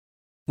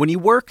When you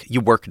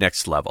work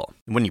next level.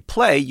 And when you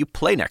play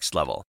next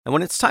level. And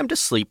when it's time to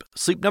sleep,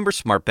 Sleep Number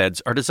smart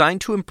beds are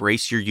designed to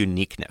embrace your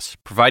uniqueness,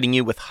 providing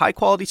you with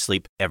high-quality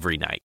sleep every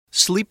night.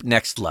 Sleep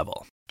next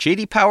level.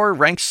 J.D. Power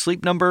ranks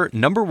Sleep Number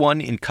number 1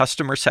 in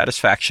customer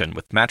satisfaction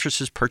with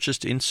mattresses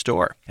purchased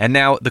in-store. And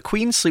now, the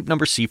Queen Sleep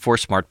Number C4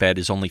 smart bed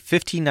is only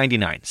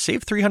 $1,599.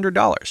 Save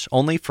 $300,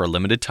 only for a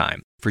limited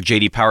time. For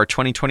J.D. Power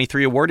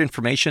 2023 award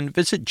information,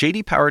 visit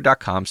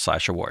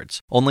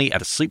jdpower.com/awards. Only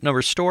at a Sleep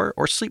Number store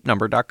or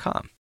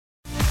sleepnumber.com.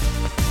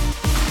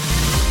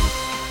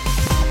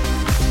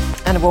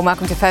 And a warm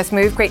welcome to First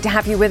Move. Great to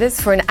have you with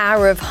us for an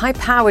hour of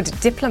high-powered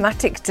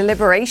diplomatic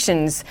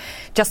deliberations.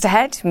 Just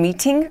ahead,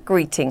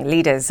 greeting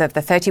leaders of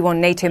the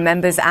 31 NATO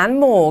members and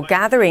more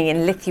gathering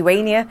in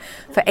Lithuania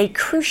for a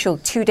crucial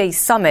two-day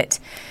summit.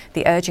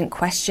 The urgent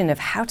question of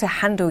how to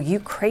handle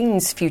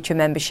Ukraine's future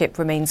membership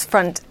remains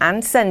front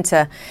and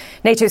centre.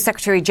 NATO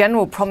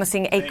Secretary-General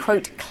promising a,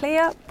 quote,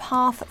 clear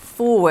path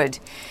forward.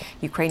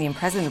 Ukrainian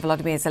President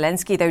Volodymyr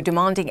Zelensky, though,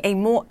 demanding a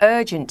more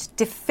urgent,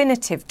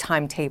 definitive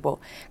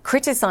timetable,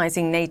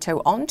 criticising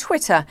NATO on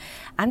Twitter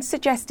and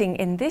suggesting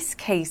in this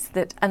case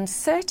that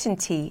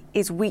uncertainty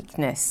is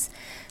weakness.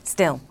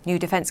 Still, new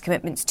defence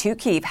commitments to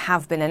Kyiv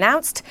have been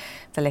announced.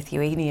 The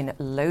Lithuanian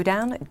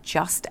lowdown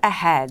just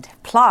ahead.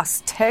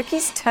 Plus,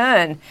 Turkey's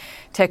turn.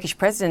 Turkish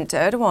President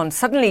Erdogan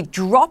suddenly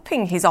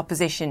dropping his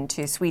opposition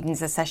to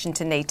Sweden's accession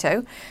to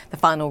NATO, the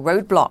final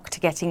roadblock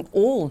to getting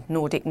all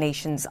Nordic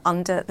nations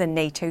under the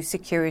NATO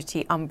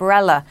security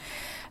umbrella.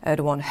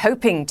 Erdogan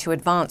hoping to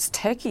advance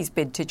Turkey's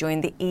bid to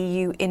join the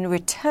EU in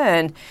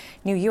return.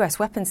 New US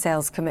weapons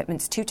sales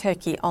commitments to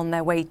Turkey on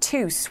their way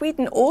too.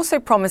 Sweden also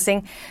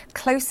promising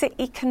closer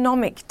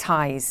economic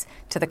ties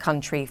to the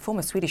country.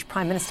 Former Swedish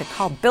Prime Minister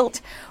Carl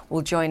Bildt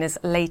will join us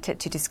later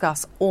to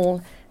discuss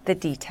all the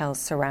details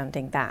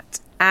surrounding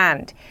that.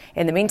 And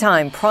in the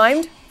meantime,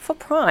 primed for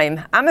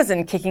Prime.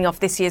 Amazon kicking off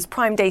this year's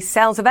Prime Day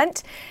sales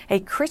event, a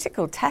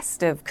critical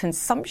test of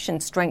consumption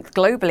strength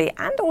globally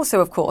and also,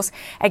 of course,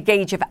 a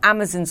gauge of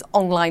Amazon's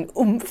online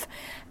oomph.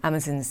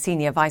 Amazon's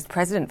Senior Vice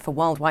President for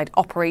Worldwide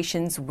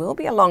Operations will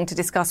be along to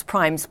discuss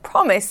Prime's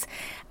promise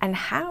and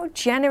how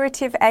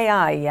generative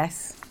AI,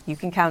 yes, you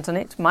can count on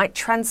it, might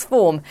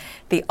transform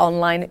the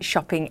online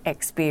shopping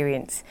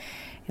experience.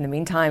 In the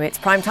meantime, it's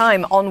prime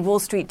time on Wall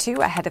Street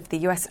too, ahead of the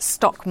US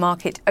stock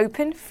market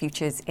open.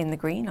 Futures in the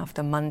green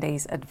after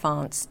Monday's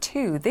advance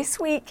too. This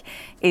week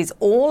is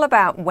all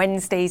about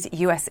Wednesday's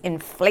US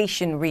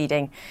inflation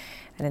reading.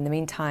 And in the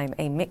meantime,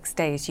 a mixed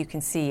day, as you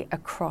can see,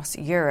 across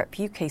Europe.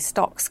 UK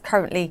stocks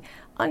currently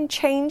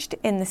unchanged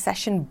in the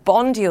session.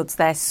 Bond yields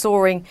there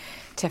soaring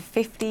to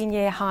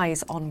 15-year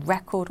highs on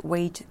record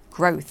wage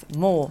growth.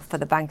 More for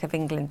the Bank of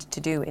England to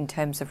do in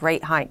terms of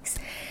rate hikes.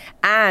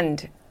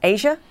 And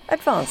Asia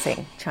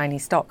advancing.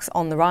 Chinese stocks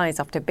on the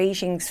rise after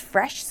Beijing's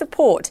fresh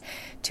support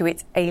to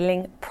its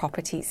ailing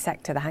property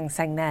sector. The Hang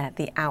Seng there,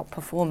 the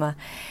outperformer.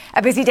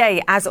 A busy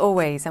day as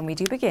always, and we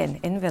do begin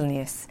in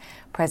Vilnius.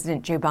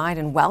 President Joe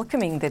Biden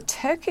welcoming the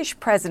Turkish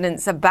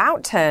president's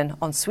about turn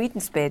on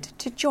Sweden's bid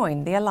to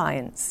join the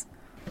alliance.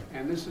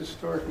 And this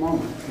historic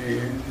moment,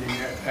 the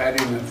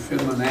adding of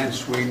Finland and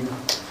Sweden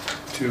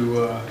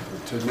to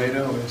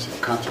NATO is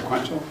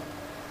consequential.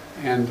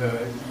 And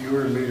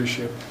your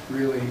leadership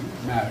really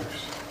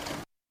matters.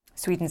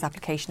 Sweden's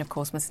application, of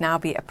course, must now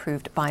be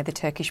approved by the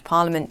Turkish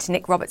parliament.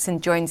 Nick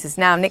Robertson joins us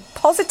now. Nick,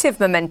 positive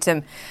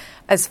momentum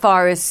as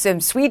far as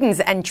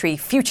Sweden's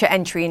future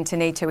entry into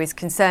NATO is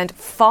concerned.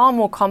 Far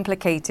more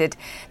complicated,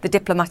 the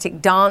diplomatic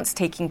dance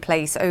taking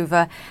place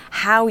over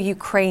how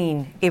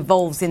Ukraine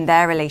evolves in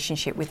their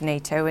relationship with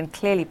NATO, and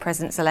clearly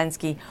President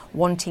Zelensky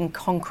wanting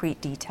concrete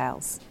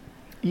details.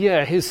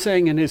 Yeah, he's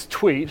saying in his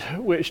tweet,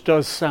 which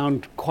does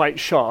sound quite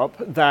sharp,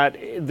 that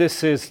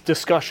this is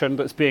discussion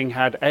that's being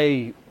had,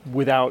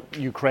 without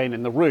Ukraine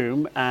in the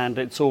room, and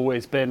it's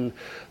always been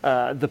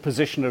the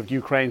position of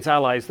Ukraine's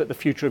allies that the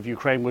future of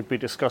Ukraine would be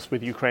discussed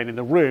with Ukraine in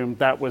the room.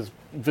 That was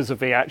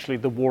vis-a-vis actually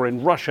the war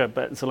in Russia,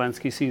 but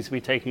Zelensky seems to be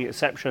taking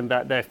exception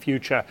that their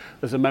future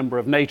as a member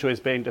of NATO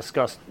is being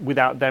discussed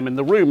without them in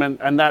the room,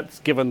 and that's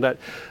given that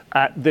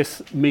at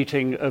this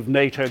meeting of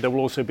NATO there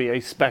will also be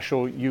a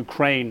special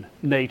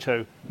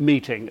Ukraine-NATO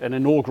meeting, an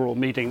inaugural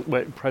meeting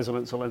where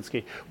President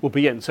Zelensky will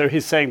be in. So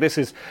he's saying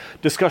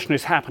discussion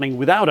is happening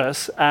without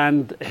us,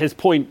 and his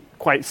point,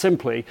 quite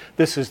simply,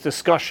 this is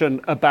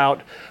discussion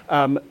about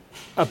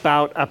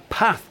a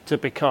path to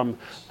become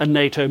a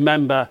NATO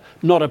member,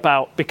 not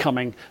about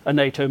becoming a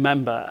NATO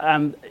member.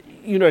 And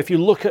you know, if you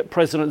look at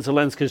President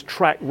Zelensky's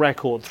track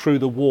record through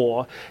the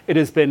war, it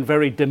has been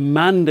very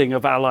demanding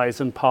of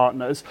allies and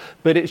partners,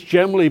 but it's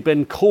generally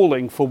been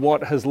calling for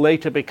what has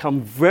later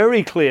become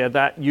very clear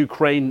that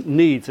Ukraine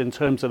needs in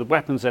terms of the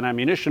weapons and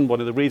ammunition. One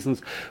of the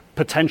reasons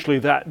potentially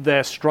that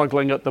they're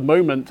struggling at the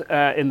moment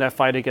in their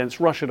fight against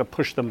Russia to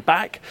push them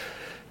back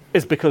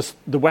is because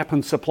the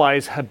weapons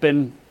supplies have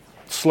been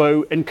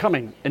slow in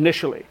coming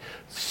initially.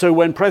 So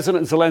when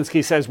President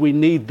Zelensky says we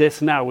need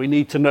this now, we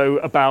need to know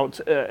about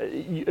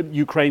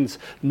Ukraine's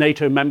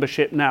NATO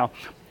membership now,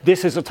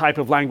 this is a type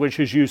of language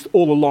he's used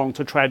all along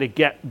to try to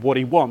get what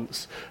he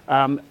wants.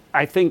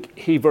 I think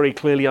he very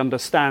clearly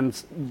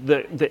understands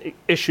the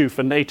issue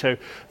for NATO,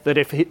 that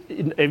if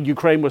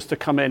Ukraine was to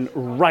come in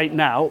right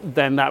now,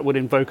 then that would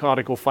invoke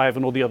Article 5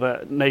 and all the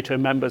other NATO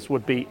members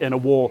would be in a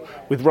war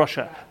with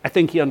Russia. I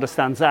think he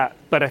understands that,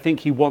 but I think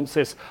he wants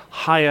this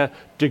higher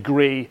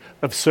degree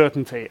of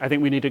certainty. I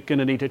think we're going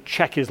to need to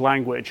check his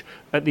language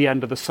at the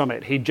end of the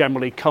summit. He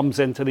generally comes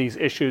into these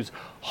issues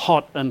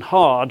hot and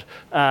hard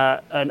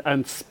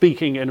and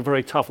speaking in a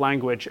very tough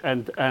language,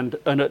 and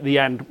at the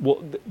end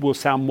will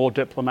sound more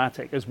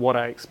diplomatic, is what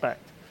I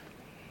expect.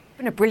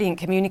 Been a brilliant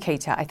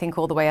communicator, I think,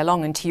 all the way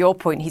along. And to your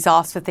point, he's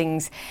asked for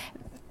things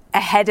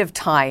ahead of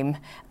time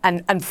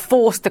and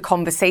forced the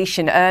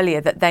conversation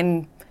earlier that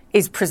then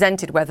is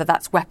presented, whether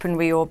that's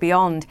weaponry or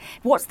beyond.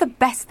 What's the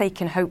best they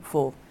can hope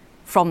for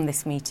from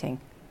this meeting?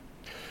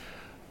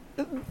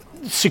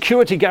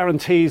 Security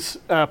guarantees,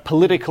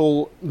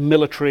 political,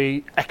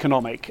 military,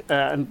 economic,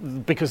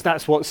 and because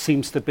that's what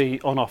seems to be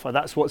on offer.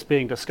 That's what's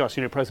being discussed.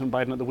 President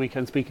Biden at the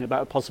weekend speaking about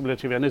the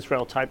possibility of an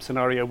Israel-type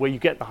scenario where you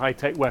get the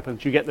high-tech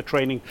weapons, you get the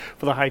training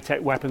for the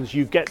high-tech weapons,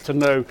 you get to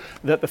know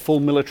that the full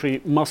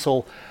military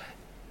muscle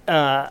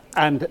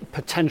and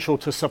potential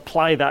to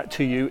supply that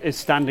to you is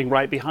standing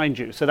right behind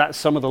you. So that's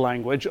some of the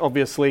language.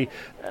 Obviously,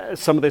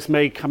 some of this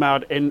may come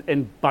out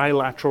in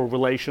bilateral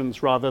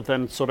relations rather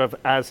than sort of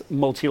as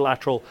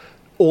multilateral,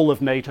 all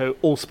of NATO,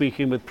 all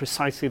speaking with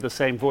precisely the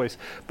same voice.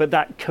 But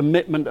that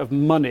commitment of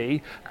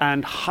money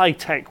and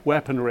high-tech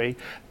weaponry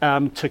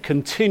to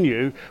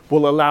continue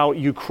will allow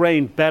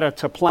Ukraine better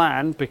to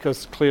plan,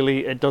 because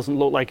clearly it doesn't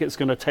look like it's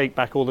going to take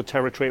back all the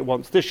territory it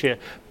wants this year,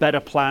 better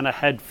plan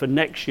ahead for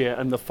next year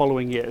and the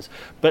following years.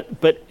 But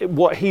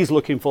what he's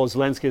looking for,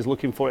 Zelensky is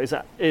looking for, is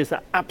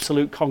that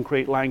absolute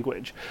concrete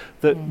language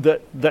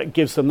that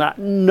gives them that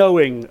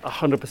knowing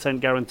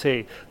 100%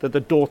 guarantee that the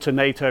door to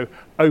NATO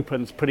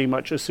opens pretty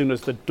much as soon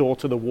as the door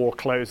to the war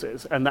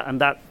closes, and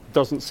that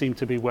doesn't seem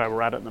to be where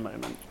we're at the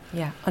moment.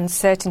 Yeah,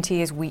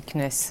 uncertainty is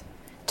weakness,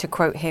 to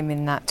quote him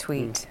in that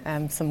tweet.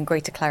 Some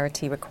greater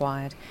clarity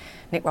required.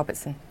 Nick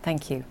Robertson,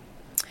 thank you.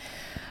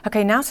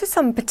 Okay, now to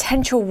some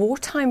potential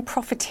wartime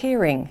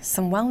profiteering.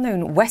 Some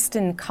well-known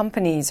Western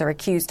companies are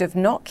accused of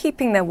not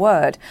keeping their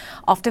word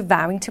after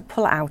vowing to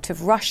pull out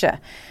of Russia.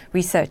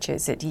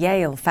 Researchers at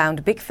Yale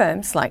found big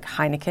firms like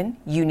Heineken,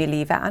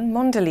 Unilever and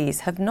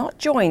Mondelez have not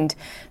joined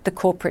the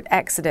corporate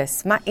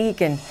exodus. Matt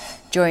Egan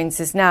joins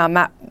us now.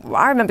 Matt,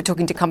 I remember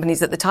talking to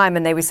companies at the time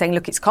and they were saying,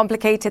 look, it's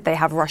complicated. They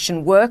have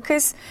Russian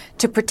workers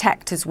to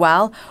protect as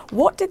well.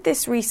 What did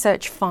this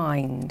research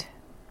find?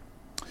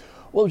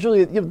 Well,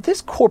 Julia,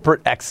 this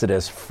corporate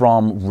exodus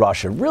from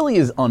Russia really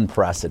is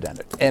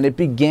unprecedented. And it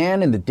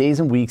began in the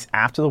days and weeks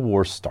after the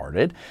war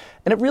started.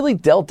 And it really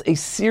dealt a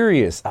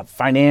serious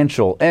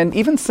financial and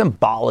even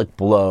symbolic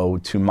blow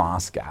to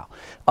Moscow.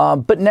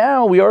 But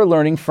now we are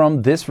learning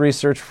from this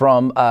research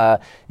from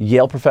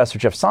Yale professor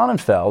Jeff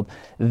Sonnenfeld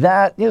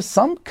that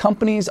some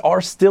companies are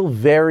still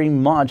very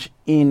much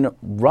in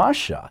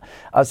Russia.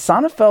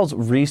 Sonnenfeld's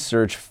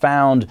research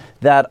found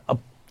that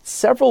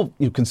several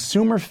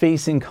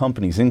consumer-facing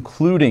companies,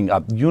 including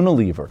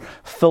Unilever,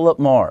 Philip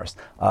Morris,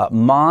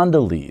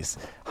 Mondelez,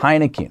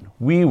 Heineken,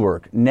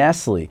 WeWork,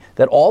 Nestle,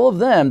 that all of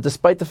them,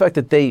 despite the fact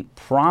that they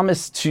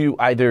promised to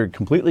either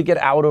completely get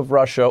out of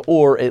Russia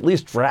or at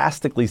least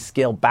drastically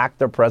scale back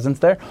their presence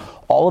there,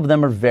 all of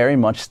them are very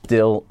much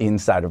still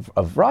inside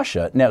of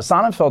Russia. Now,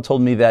 Sonnenfeld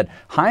told me that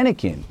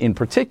Heineken, in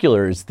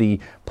particular, is the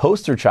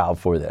poster child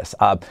for this.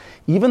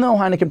 Even though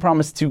Heineken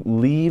promised to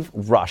leave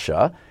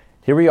Russia,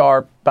 here we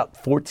are about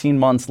 14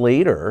 months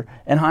later,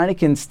 and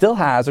Heineken still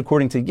has,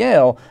 according to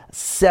Yale,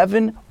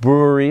 7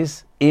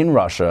 breweries in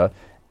Russia,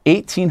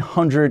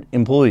 1,800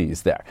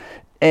 employees there.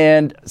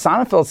 And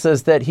Sonnenfeld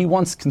says that he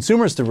wants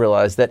consumers to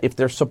realize that if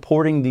they're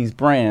supporting these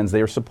brands,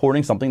 they are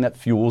supporting something that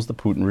fuels the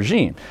Putin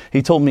regime.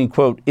 He told me,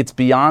 quote, "It's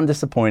beyond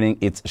disappointing.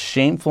 It's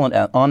shameful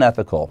and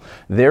unethical.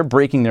 They're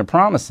breaking their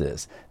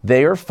promises.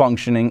 They are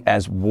functioning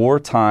as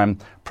wartime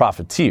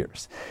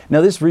profiteers."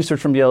 Now, this research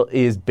from Yale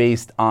is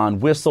based on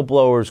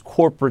whistleblowers,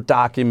 corporate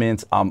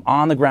documents,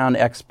 on-the-ground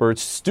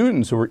experts,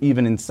 students who were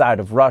even inside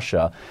of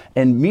Russia,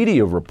 and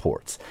media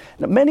reports.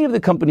 Now, many of the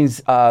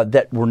companies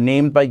that were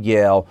named by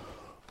Yale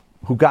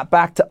who got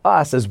back to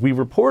us as we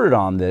reported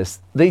on this,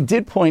 they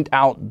did point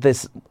out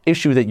this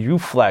issue that you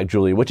flagged,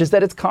 Julia, which is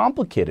that it's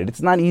complicated.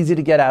 It's not easy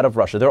to get out of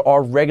Russia. There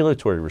are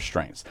regulatory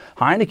restraints.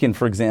 Heineken,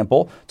 for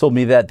example, told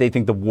me that they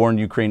think the war in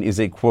Ukraine is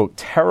a, quote,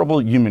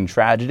 terrible human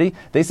tragedy.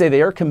 They say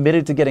they are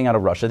committed to getting out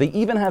of Russia. They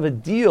even have a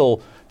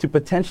deal to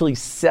potentially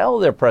sell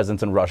their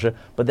presence in Russia,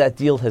 but that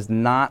deal has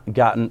not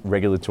gotten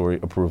regulatory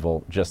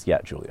approval just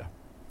yet, Julia.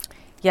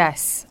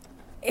 Yes.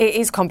 It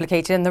is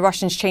complicated, and the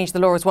Russians changed the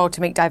law as well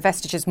to make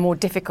divestitures more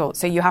difficult.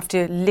 So you have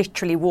to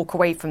literally walk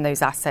away from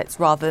those assets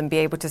rather than be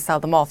able to sell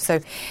them off.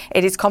 So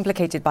it is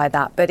complicated by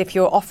that. But if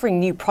you're offering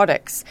new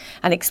products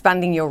and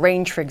expanding your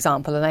range, for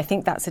example, and I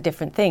think that's a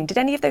different thing. Did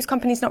any of those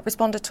companies not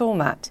respond at all,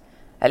 Matt?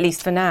 At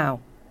least for now.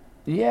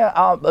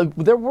 Yeah,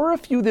 there were a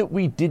few that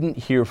we didn't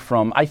hear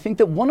from. I think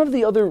that one of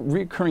the other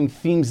recurring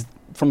themes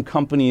from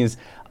companies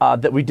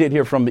that we did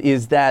hear from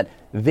is that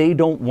they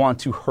don't want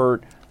to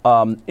hurt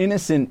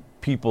innocent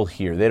people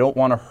here. They don't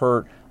want to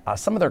hurt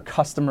some of their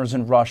customers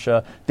in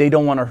Russia. They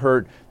don't want to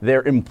hurt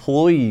their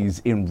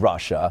employees in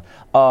Russia.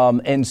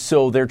 And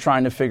so they're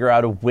trying to figure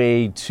out a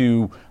way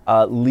to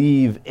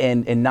leave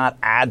and not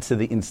add to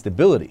the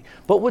instability.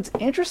 But what's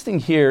interesting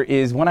here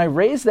is when I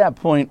raised that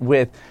point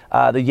with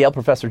the Yale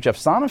professor Jeff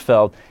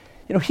Sonnenfeld,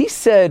 he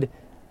said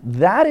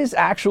that is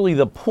actually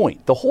the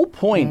point. The whole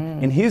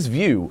point, in his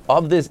view,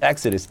 of this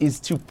exodus is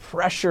to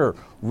pressure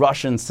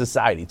Russian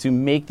society, to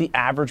make the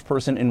average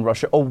person in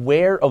Russia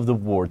aware of the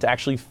war, to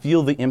actually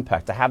feel the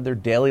impact, to have their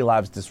daily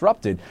lives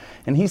disrupted.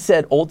 And he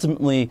said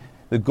ultimately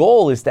the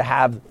goal is to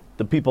have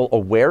the people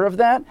aware of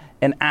that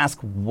and ask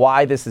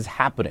why this is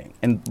happening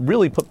and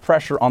really put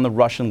pressure on the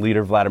Russian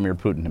leader Vladimir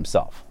Putin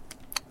himself.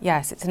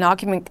 Yes, it's an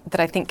argument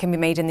that I think can be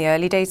made in the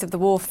early days of the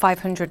war.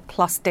 500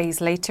 plus days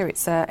later,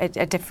 it's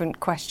a different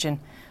question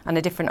and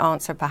a different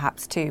answer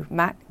perhaps too.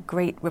 Matt,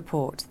 great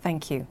report.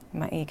 Thank you.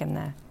 Matt Egan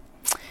there.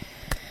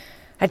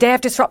 A day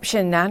of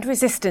disruption and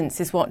resistance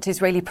is what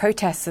Israeli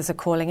protesters are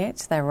calling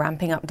it. They're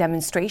ramping up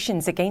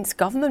demonstrations against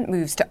government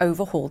moves to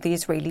overhaul the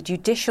Israeli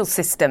judicial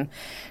system.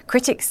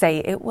 Critics say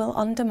it will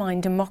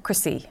undermine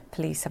democracy.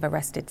 Police have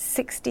arrested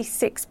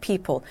 66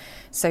 people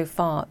so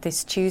far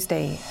this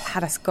Tuesday.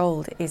 Hadas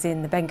Gold is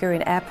in the Ben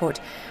Gurion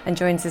airport and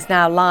joins us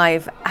now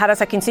live.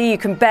 Hadas, I can see you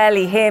can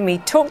barely hear me.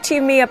 Talk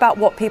to me about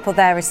what people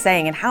there are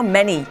saying and how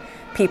many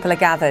people are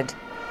gathered.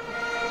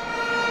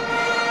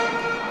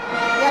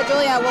 Yeah,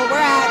 Julia, well,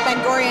 we're at Ben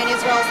Gurion,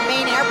 Israel's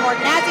main airport,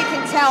 and as you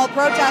can tell,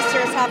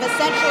 protesters have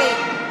essentially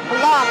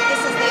blocked,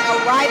 this is the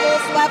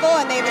arrivals level,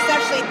 and they've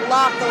essentially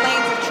blocked the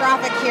lanes of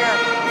traffic here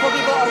for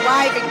people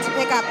arriving to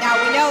pick up. Now,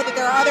 we know that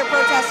there are other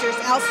protesters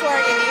elsewhere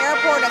in the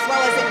airport, as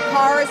well as in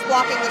cars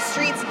blocking the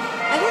streets.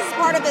 And this is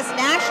part of this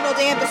national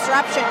day of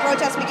disruption.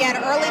 Protests began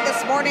early this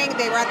morning.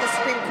 They were at the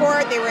Supreme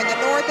Court. They were in the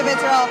north of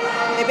Israel.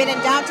 They've been in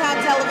downtown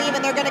Tel Aviv,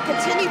 and they're going to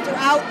continue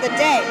throughout the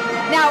day.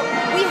 Now,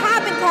 we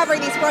have been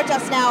covering these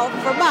protests now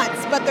for months,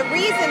 but the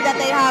reason that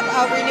they have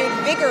a renewed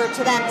vigor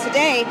to them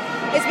today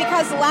is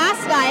because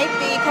last night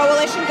the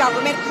coalition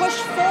government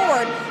pushed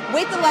forward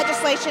with the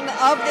legislation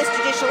of this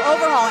judicial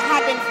overhaul. It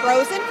had been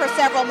frozen for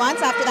several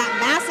months after that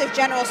massive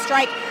general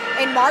strike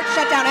in March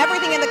shut down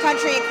everything in the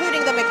country,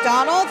 including the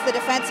McDonald's. The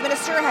defense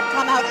minister had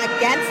come out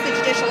against the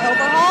judicial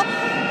overhaul.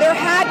 There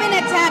had been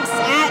attempts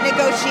at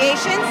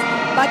negotiations,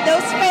 but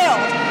those failed.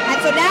 And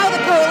so now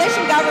the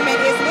coalition government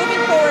is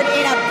moving forward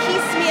in a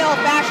piecemeal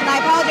fashion. I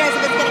apologize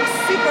if it's getting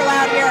super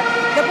loud here.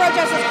 The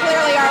protesters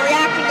clearly are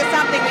reacting to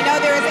something. We know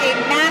there is a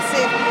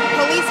massive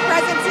police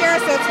presence here,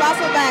 so it's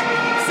possible that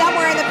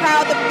somewhere in the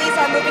crowd the police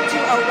are moving to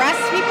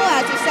arrest people.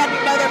 As you said, we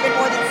know there have been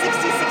more than 66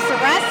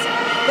 arrests.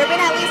 There have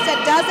been at least a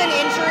dozen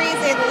injuries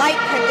in light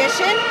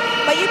condition,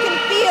 but you can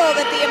feel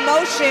that the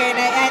emotion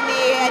and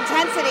the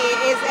intensity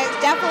is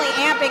definitely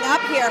amping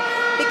up here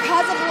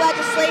because of the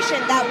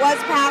legislation that was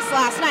passed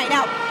last night.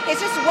 Now,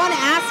 it's just one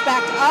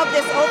aspect of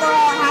this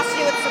overhaul. It has to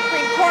do with the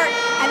Supreme Court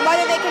and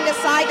whether they can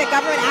decide that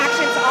government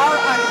actions are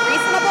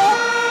unreasonable.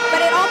 But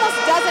it almost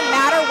doesn't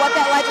matter what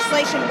that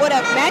legislation would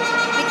have meant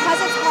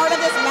because it's part of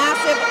this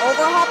massive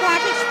overhaul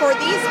package. For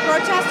these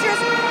protesters,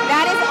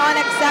 that is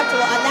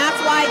unacceptable, and that's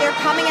why they're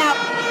coming out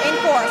in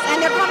force.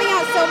 And they're coming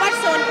out so much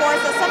so in force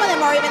that some of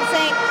them are even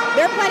saying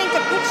they're planning to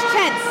pitch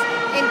tents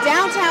in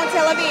downtown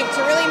Tel Aviv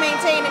to really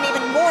maintain an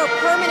even more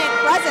permanent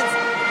presence.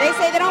 They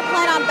say they don't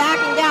plan on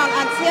backing down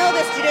until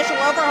this judicial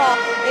overhaul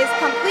is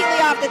completely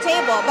off the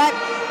table. But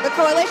the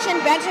coalition,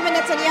 Benjamin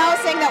Netanyahu,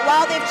 saying that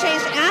while they've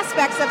changed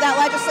aspects of that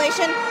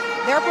legislation,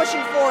 they're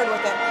pushing forward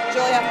with it.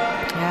 Julia?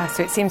 Yeah,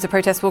 so it seems the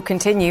protest will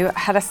continue.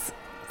 Hadas,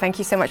 thank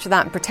you so much for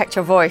that, and protect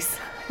your voice.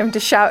 I'm to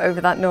shout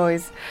over that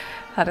noise.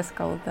 Hadas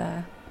Gold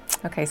there.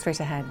 Okay, straight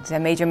ahead. A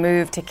major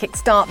move to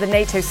kickstart the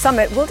NATO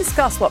summit. We'll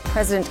discuss what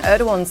President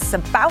Erdogan's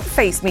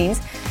about-face means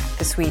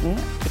for Sweden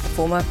with the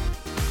former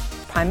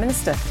Prime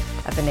Minister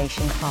of the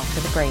nation after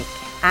the break.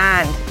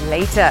 And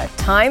later,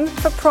 time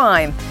for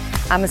Prime.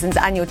 Amazon's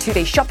annual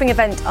two-day shopping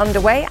event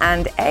underway,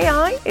 and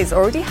AI is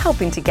already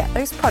helping to get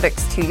those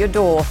products to your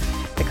door.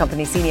 The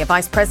company's Senior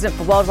Vice President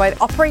for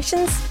Worldwide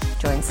Operations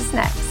joins us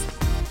next.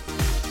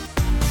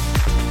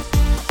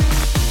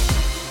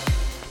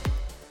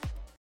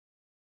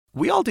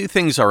 We all do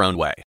things our own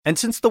way. And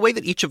since the way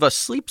that each of us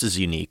sleeps is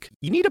unique,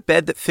 you need a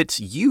bed that fits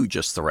you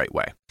just the right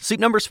way. Sleep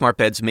Number smart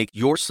beds make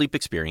your sleep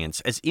experience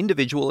as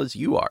individual as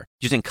you are,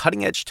 using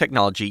cutting-edge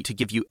technology to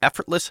give you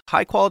effortless,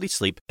 high-quality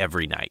sleep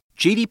every night.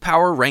 J.D.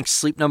 Power ranks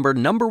Sleep Number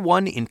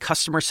 #1 in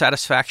customer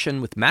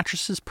satisfaction with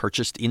mattresses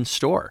purchased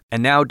in-store.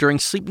 And now, during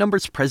Sleep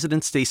Number's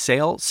President's Day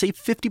sale, save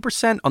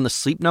 50% on the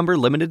Sleep Number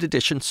Limited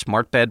Edition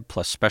smart bed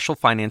plus special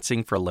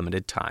financing for a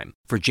limited time.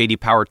 For J.D.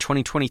 Power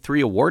 2023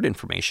 award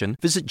information,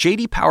 visit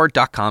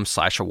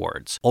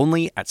jdpower.com/awards.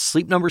 Only at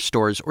Sleep Number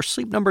stores or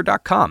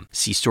sleepnumber.com.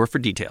 See store for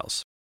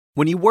details.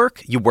 When you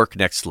work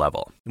next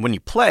level. And when you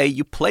play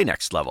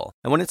next level.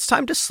 And when it's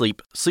time to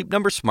sleep, Sleep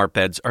Number smart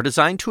beds are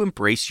designed to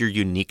embrace your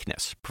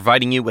uniqueness,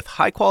 providing you with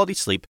high-quality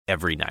sleep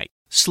every night.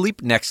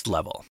 Sleep next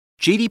level.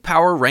 J.D.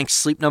 Power ranks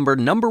Sleep Number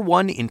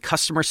 #1 in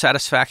customer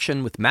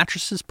satisfaction with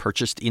mattresses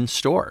purchased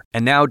in-store.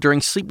 And now,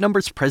 during Sleep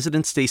Number's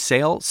President's Day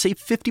sale, save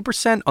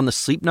 50% on the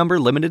Sleep Number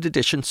Limited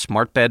Edition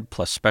Smart Bed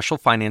plus special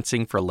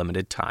financing for a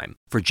limited time.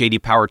 For J.D.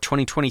 Power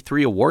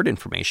 2023 award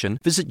information,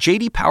 visit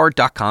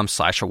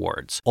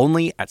jdpower.com/awards.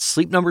 Only at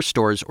Sleep Number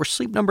stores or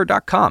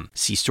sleepnumber.com.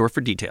 See store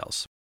for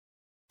details.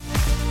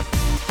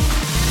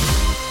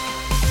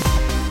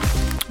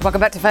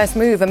 Welcome back to First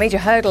Move. A major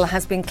hurdle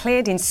has been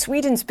cleared in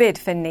Sweden's bid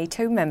for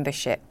NATO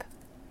membership.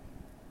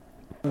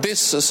 This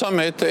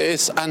summit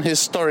is an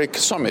historic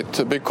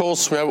summit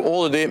because we have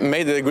already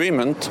made an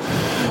agreement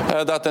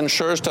that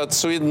ensures that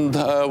Sweden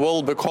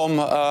will become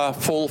a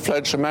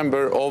full-fledged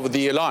member of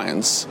the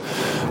alliance.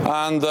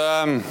 And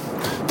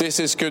this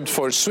is good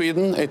for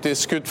Sweden, it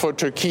is good for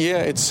Turkey,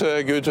 it's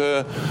good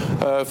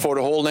for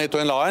the whole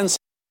NATO alliance.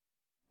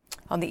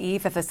 On the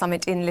eve of the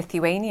summit in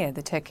Lithuania,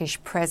 the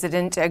Turkish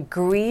president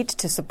agreed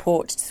to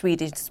support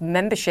Sweden's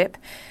membership.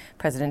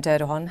 President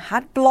Erdogan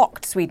had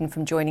blocked Sweden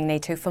from joining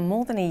NATO for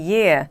more than a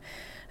year.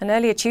 And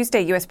earlier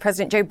Tuesday, US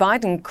President Joe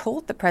Biden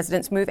called the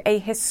president's move a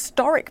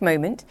historic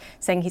moment,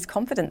 saying he's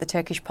confident the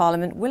Turkish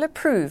parliament will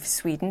approve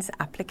Sweden's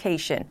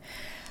application.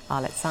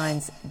 Arlette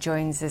Saenz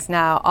joins us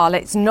now.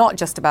 Arlette, it's not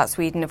just about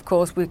Sweden, of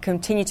course. We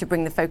continue to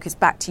bring the focus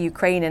back to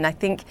Ukraine, and I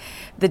think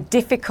the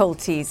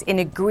difficulties in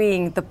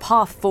agreeing the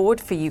path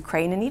forward for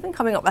Ukraine and even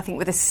coming up, I think,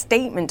 with a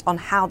statement on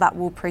how that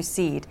will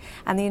proceed.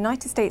 And the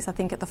United States, I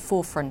think, at the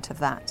forefront of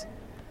that.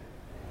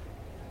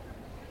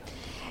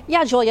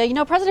 Yeah,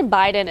 Julia, President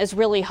Biden is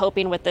really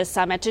hoping with this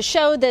summit to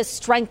show this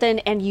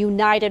strengthened and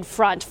united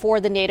front for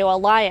the NATO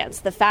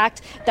alliance. The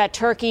fact that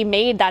Turkey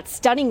made that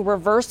stunning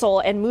reversal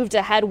and moved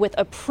ahead with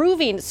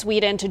approving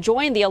Sweden to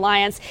join the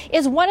alliance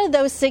is one of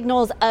those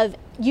signals of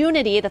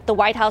unity that the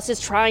White House is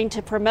trying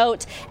to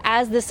promote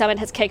as the summit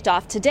has kicked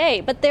off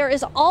today. But there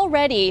is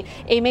already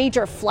a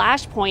major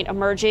flashpoint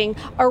emerging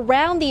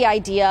around the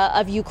idea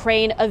of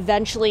Ukraine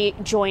eventually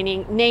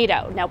joining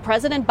NATO. Now,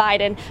 President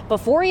Biden,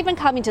 before even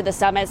coming to the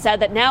summit, said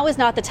that now is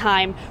not the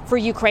time for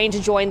Ukraine to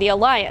join the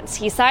alliance.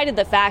 He cited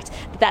the fact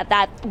that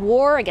that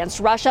war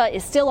against Russia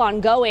is still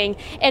ongoing.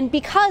 And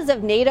because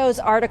of NATO's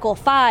Article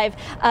 5,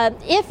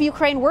 if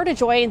Ukraine were to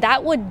join,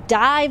 that would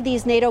dive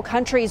these NATO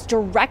countries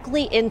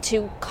directly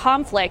into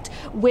conflict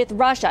with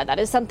Russia. That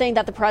is something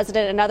that the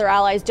president and other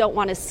allies don't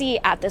want to see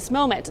at this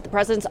moment. The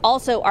president's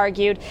also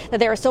argued that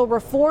there are still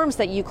reforms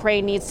that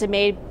Ukraine needs to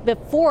make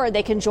before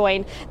they can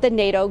join the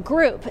NATO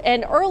group.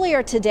 And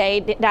earlier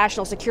today,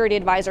 National Security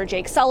Advisor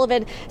Jake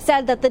Sullivan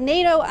said that the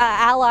NATO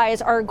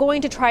allies are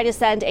going to try to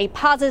send a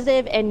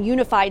positive and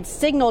unified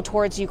signal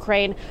towards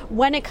Ukraine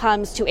when it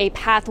comes to a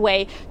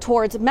pathway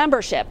towards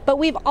membership. But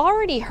we've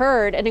already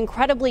heard an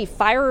incredibly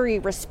fiery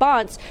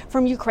response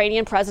from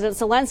Ukrainian President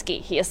Zelensky.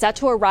 He is set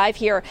to arrive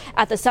here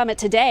at the summit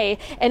today.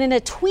 And in a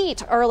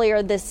tweet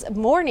earlier this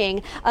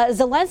morning,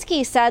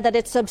 Zelensky said that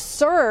it's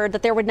absurd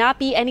that there would not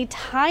be any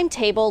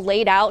timetable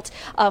laid out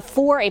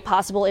for a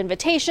possible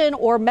invitation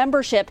or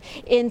membership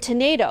into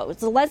NATO.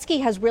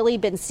 Zelensky has really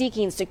been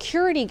seeking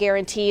security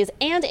guarantees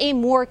and a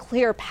more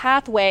clear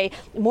pathway,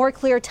 more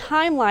clear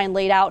timeline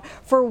laid out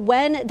for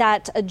when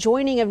that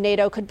joining of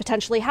NATO could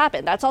potentially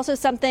happen. That's also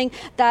something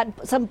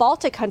that some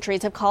Baltic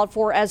countries have called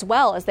for as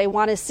well, as they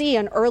want to see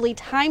an early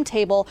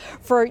timetable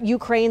for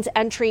Ukraine's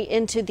entry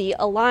into the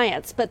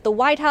alliance. But the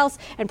White House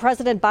and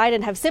President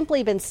Biden have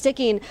simply been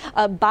sticking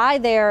by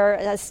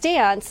their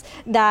stance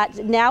that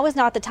now is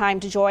not the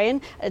time to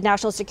join.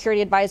 National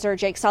Security Advisor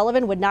Jake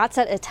Sullivan would not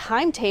set a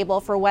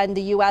timetable for when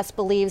the U.S.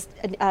 believes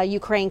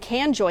Ukraine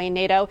can join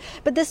NATO.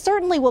 But this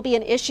certainly will be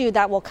an issue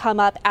that will come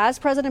up as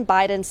President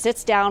Biden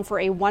sits down for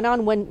a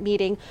one-on-one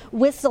meeting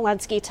with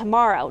Zelensky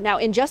tomorrow. Now,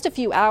 in just a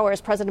few hours,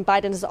 President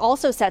Biden is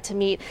also set to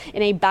meet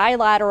in a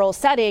bilateral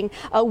setting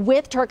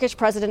with Turkish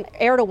President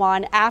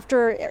Erdogan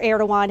after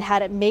Erdogan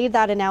had made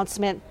that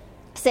announcement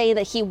saying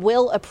that he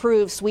will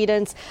approve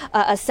Sweden's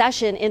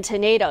accession into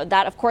NATO.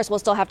 That, of course, will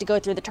still have to go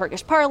through the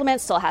Turkish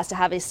parliament, still has to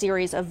have a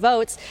series of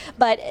votes.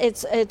 But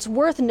it's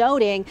worth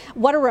noting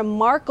what a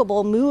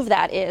remarkable move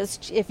that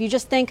is. If you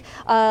just think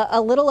a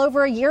little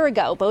over a year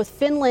ago, both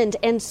Finland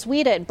and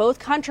Sweden, both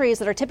countries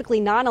that are typically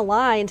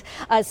non-aligned,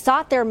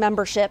 sought their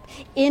membership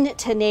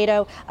into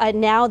NATO.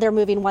 Now they're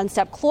moving one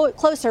step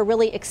closer,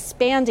 really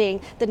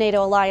expanding the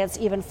NATO alliance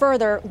even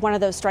further. One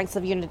of those strengths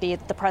of unity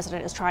that the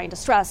president is trying to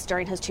stress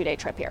during his two-day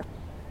trip here.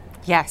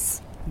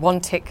 Yes, one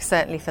tick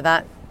certainly for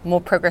that. More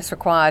progress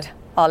required.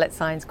 Arlette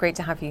Saenz, great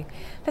to have you.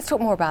 Let's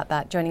talk more about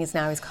that. Joining us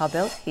now is Carl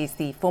Bildt. He's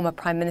the former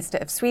Prime Minister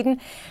of Sweden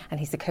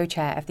and he's the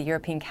co-chair of the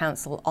European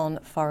Council on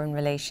Foreign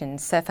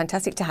Relations. Sir,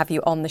 fantastic to have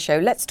you on the show.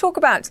 Let's talk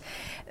about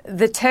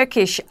the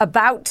Turkish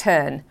about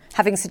turn,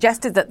 having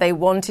suggested that they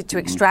wanted to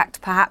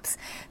extract perhaps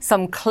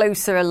some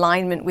closer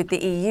alignment with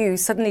the EU,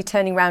 suddenly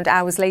turning around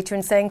hours later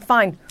and saying,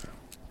 fine,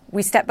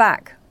 we step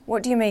back.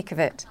 What do you make of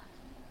it?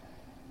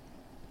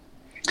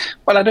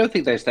 Well, I don't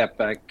think they stepped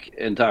back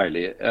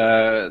entirely.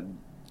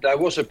 There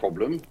was a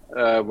problem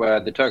where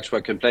the Turks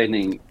were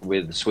complaining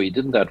with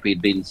Sweden that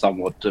we'd been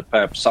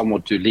perhaps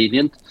somewhat too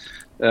lenient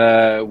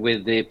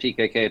with the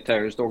PKK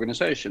terrorist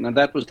organization. And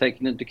that was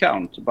taken into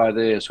account by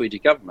the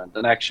Swedish government,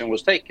 and action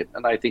was taken.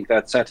 And I think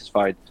that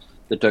satisfied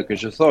the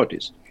Turkish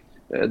authorities.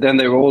 Then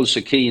they were also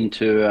keen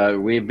to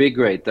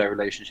reinvigorate their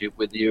relationship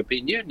with the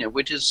European Union,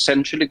 which is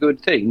essentially a good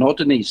thing. Not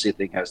an easy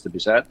thing, has to be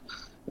said,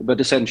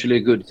 but essentially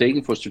a good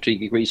thing for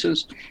strategic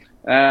reasons.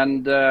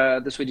 And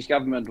the Swedish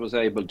government was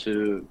able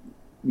to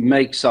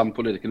make some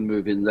political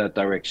move in that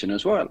direction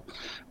as well.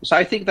 So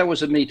I think that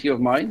was a meeting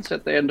of minds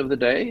at the end of the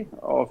day,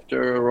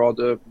 after a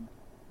rather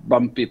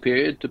bumpy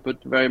period, to put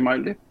it very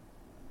mildly.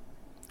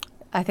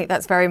 I think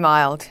that's very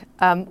mild.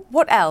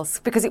 What else?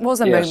 Because it was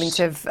a moment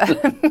of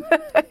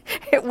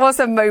it was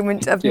a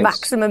moment of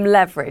maximum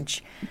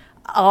leverage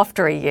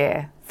after a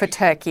year for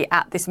Turkey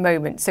at this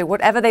moment. So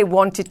whatever they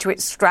wanted to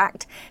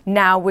extract,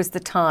 now was the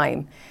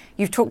time.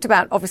 You've talked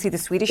about obviously the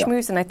Swedish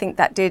moves, and I think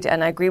that did,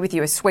 and I agree with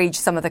you, assuage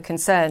some of the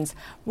concerns.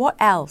 What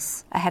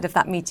else ahead of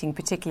that meeting,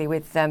 particularly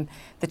with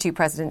the two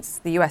presidents,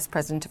 the US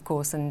president, of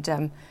course,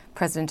 and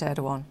President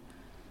Erdogan?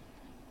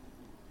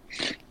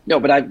 No,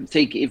 but I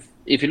think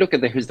if you look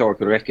at the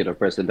historical record of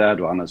President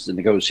Erdogan as a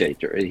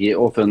negotiator, he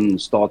often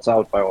starts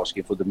out by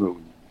asking for the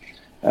moon,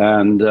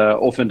 and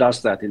often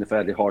does that in a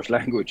fairly harsh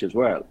language as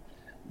well.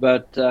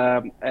 But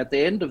at the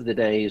end of the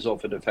day, he's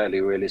often a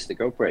fairly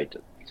realistic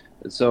operator.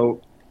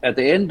 So at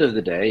the end of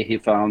the day, he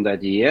found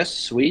that, yes,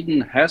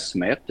 Sweden has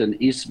met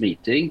and is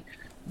meeting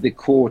the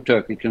core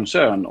Turkish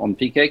concern on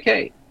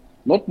PKK.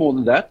 Not more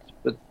than that,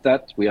 but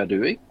that we are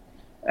doing.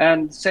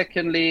 And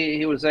secondly,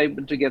 he was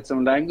able to get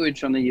some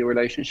language on the EU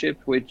relationship,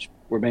 which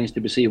remains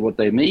to be seen what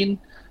they mean,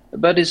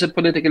 but is a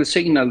political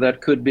signal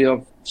that could be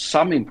of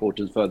some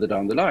importance further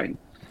down the line.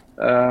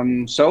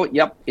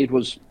 It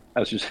was,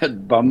 as you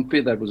said,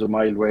 bumpy. That was a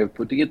mild way of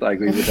putting it. I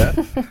agree with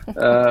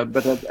that.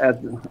 But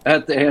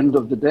at the end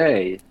of the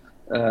day,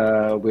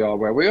 we are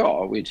where we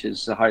are, which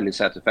is highly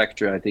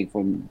satisfactory, I think,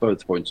 from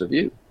both points of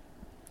view.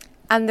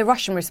 And the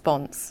Russian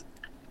response?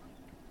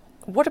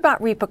 What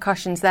about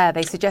repercussions there?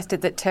 They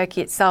suggested that Turkey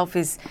itself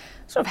is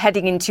sort of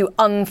heading into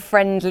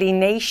unfriendly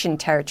nation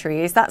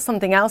territory. Is that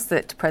something else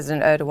that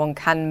President Erdogan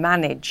can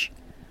manage?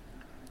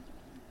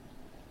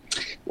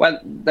 Well,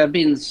 there have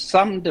been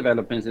some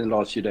developments in the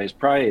last few days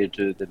prior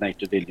to the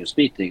NATO Vilnius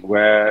meeting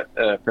where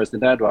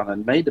President Erdogan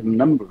had made a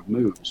number of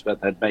moves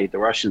that had made the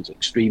Russians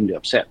extremely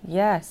upset.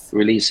 Yes.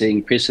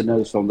 Releasing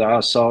prisoners from the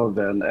Azov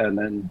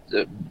and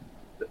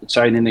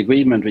signing an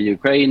agreement with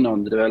Ukraine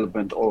on the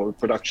development or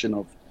production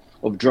of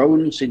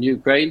drones in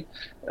Ukraine.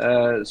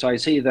 So I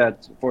see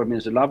that Foreign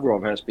Minister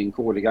Lavrov has been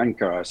calling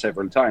Ankara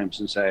several times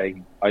and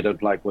saying, I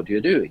don't like what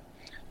you're doing.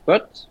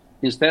 But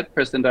instead,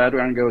 President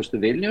Erdogan goes to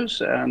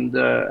Vilnius and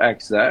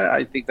acts there.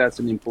 I think that's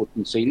an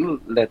important signal.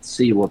 Let's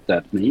see what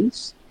that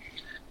means.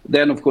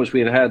 Then, of course,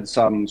 we've had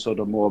some sort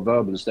of more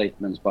verbal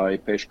statements by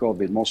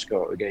Peskov in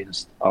Moscow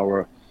against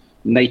our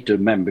NATO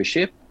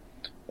membership.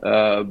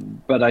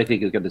 But I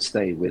think it's going to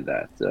stay with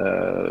that.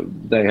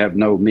 They have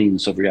no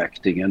means of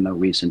reacting and no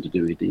reason to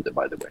do it either,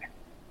 by the way.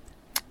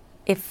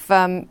 If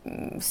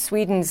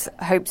Sweden's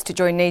hopes to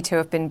join NATO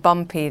have been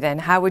bumpy, then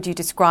how would you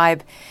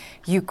describe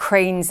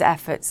Ukraine's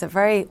efforts? A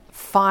very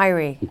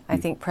fiery, I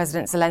think,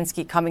 President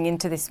Zelensky coming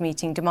into this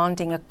meeting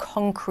demanding a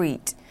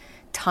concrete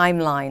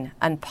timeline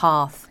and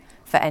path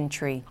for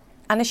entry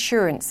and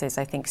assurances,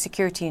 I think,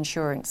 security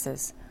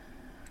assurances.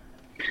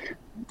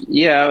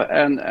 Yeah,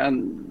 and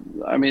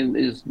I mean,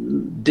 it's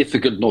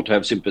difficult not to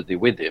have sympathy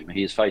with him.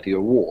 He's fighting a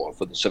war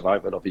for the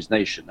survival of his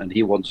nation, and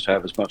he wants to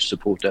have as much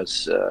support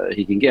as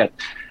he can get.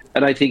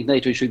 And I think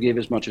NATO should give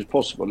as much as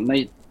possible.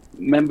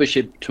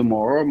 Membership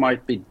tomorrow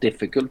might be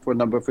difficult for a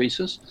number of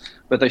reasons,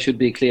 but there should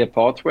be a clear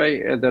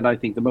pathway. And then I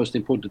think the most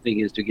important thing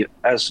is to give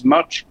as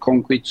much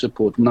concrete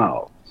support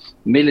now,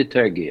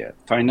 military gear,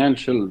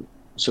 financial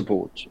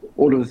support,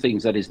 all of the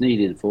things that is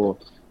needed for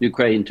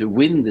Ukraine to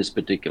win this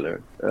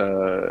particular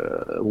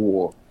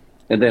war.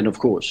 And then, of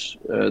course,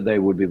 they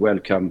would be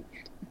welcome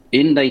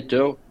in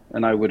NATO,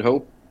 and I would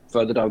hope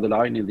further down the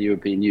line in the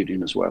European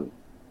Union as well.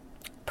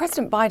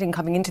 President Biden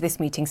coming into this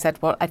meeting said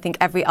what I think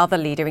every other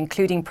leader,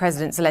 including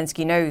President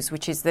Zelensky, knows,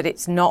 which is that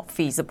it's not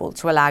feasible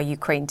to allow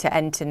Ukraine to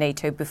enter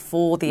NATO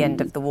before the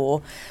end of the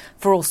war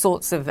for all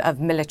sorts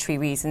of military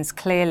reasons,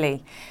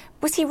 clearly.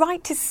 Was he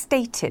right to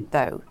state it,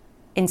 though,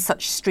 in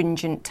such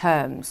stringent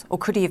terms, or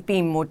could he have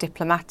been more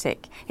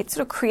diplomatic? It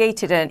sort of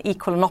created an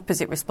equal and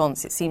opposite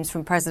response, it seems,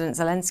 from President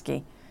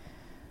Zelensky.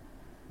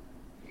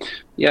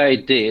 Yeah,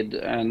 it did,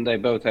 and they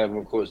both have,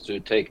 of course,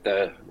 to take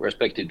their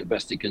respective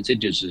domestic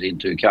contingencies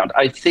into account.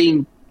 I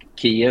think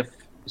Kiev,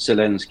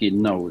 Zelensky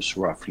knows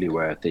roughly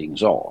where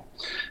things are,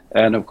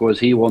 and of course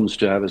he wants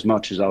to have as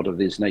much out of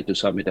this NATO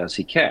summit as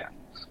he can,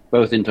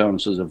 both in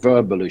terms of the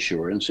verbal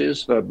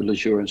assurances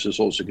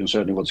also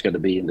concerning what's going to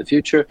be in the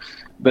future,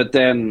 but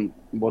then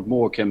what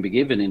more can be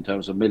given in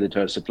terms of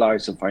military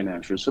supplies and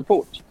financial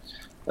support.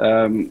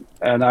 And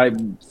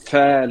I'm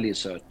fairly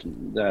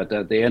certain that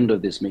at the end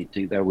of this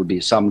meeting there will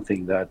be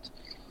something that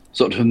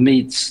sort of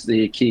meets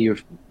the key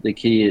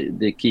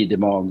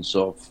demands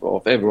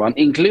of everyone,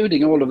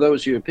 including all of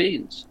those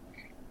Europeans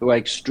who are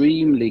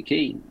extremely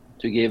keen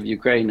to give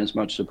Ukraine as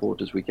much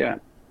support as we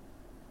can.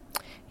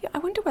 Yeah, I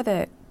wonder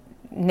whether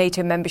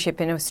NATO membership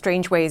in a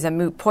strange way is a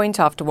moot point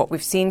after what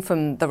we've seen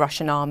from the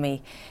Russian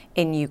army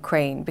in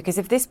Ukraine. Because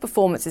if this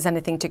performance is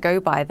anything to go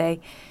by, they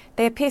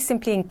appear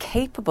simply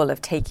incapable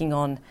of taking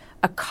on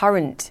a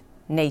current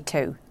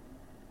NATO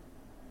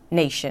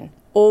nation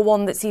or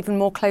one that's even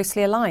more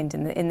closely aligned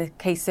in the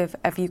case of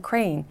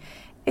Ukraine.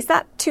 Is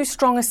that too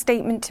strong a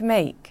statement to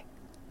make?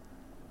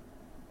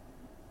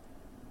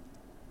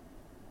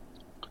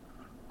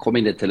 Kom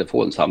in ett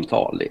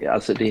telefonsamtal.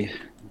 Alltså det...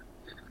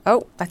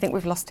 Oh, I think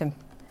we've lost him.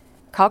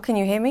 Carl, can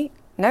you hear me?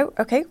 No?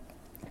 Okay.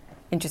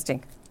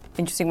 Interesting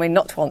way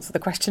not to answer the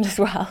question as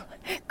well.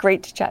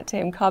 Great to chat to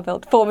him. Carl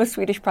Bildt, former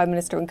Swedish Prime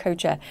Minister and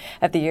co-chair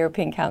of the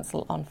European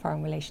Council on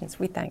Foreign Relations.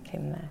 We thank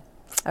him there.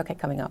 Okay,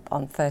 coming up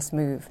on First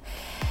Move.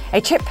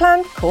 A chip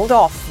plan called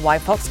off. Why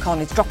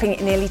Foxconn is dropping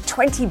a nearly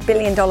 $20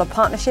 billion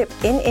partnership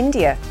in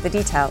India. The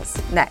details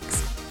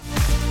next.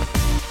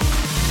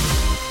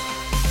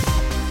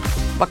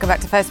 Welcome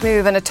back to First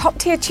Move and a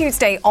top-tier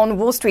Tuesday on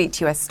Wall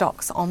Street. US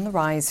stocks on the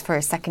rise for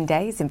a second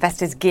day as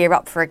investors gear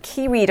up for a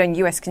key read on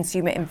US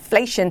consumer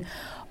inflation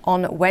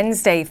on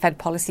Wednesday. Fed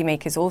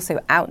policymakers also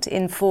out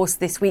in force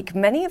this week,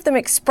 many of them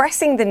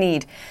expressing the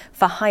need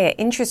for higher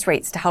interest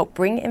rates to help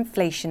bring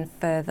inflation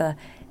further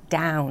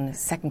down.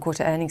 Second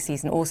quarter earnings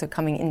season also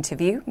coming into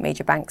view.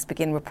 Major banks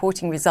begin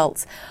reporting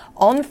results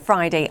on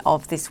Friday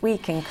of this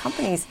week, and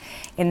companies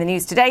in the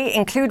news today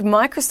include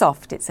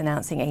Microsoft. It's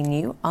announcing a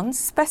new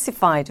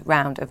unspecified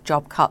round of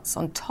job cuts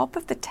on top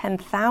of the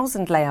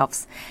 10,000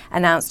 layoffs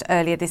announced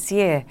earlier this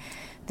year.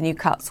 The new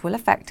cuts will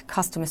affect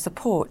customer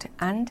support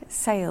and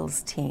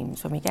sales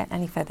teams. When we get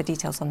any further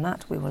details on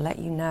that, we will let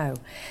you know.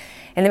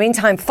 In the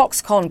meantime,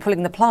 Foxconn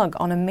pulling the plug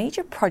on a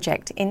major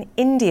project in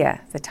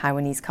India. The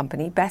Taiwanese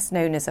company, best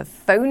known as a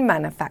phone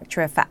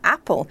manufacturer for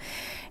Apple,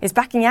 is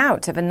backing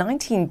out of a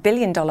 $19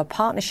 billion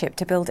partnership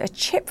to build a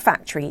chip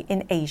factory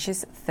in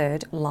Asia's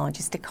third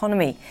largest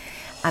economy.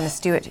 Anna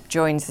Stewart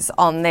joins us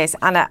on this.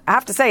 Anna, I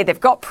have to say, they've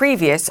got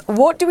previous.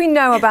 What do we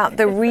know about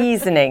the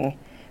reasoning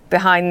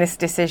behind this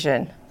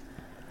decision?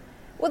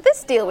 Well,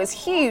 this deal was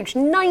huge,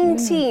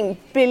 $19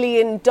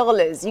 billion.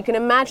 You can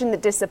imagine the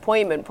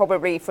disappointment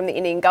probably from the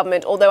Indian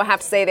government, although I have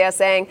to say they are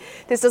saying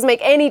this doesn't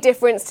make any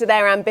difference to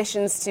their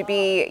ambitions to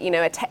be,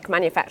 a tech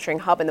manufacturing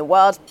hub in the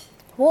world.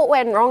 What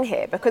went wrong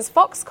here? Because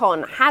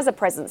Foxconn has a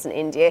presence in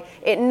India.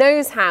 It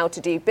knows how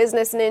to do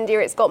business in India.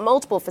 It's got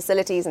multiple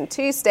facilities in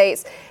 2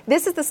 states.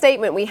 This is the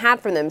statement we had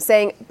from them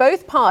saying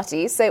both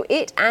parties, so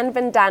it and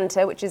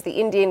Vedanta, which is the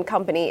Indian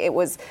company it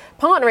was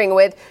partnering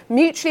with,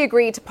 mutually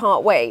agreed to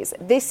part ways.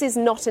 This is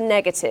not a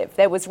negative.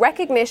 There was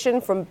recognition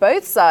from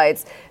both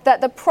sides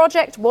that the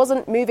project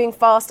wasn't moving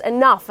fast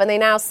enough, and they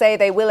now say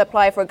they will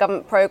apply for a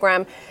government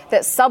program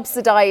that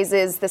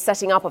subsidizes the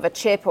setting up of a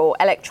chip or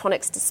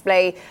electronics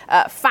display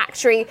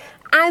factory.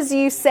 As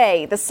you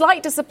say, the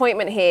slight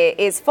disappointment here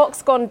is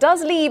Foxconn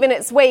does leave in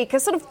its wake a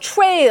sort of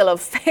trail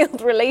of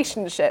failed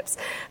relationships.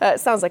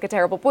 Sounds like a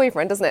terrible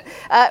boyfriend, doesn't it?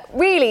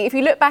 Really, if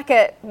you look back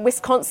at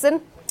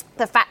Wisconsin,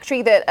 the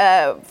factory that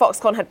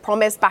Foxconn had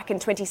promised back in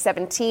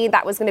 2017,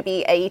 that was going to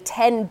be a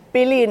 $10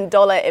 billion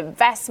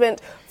investment.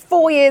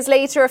 4 years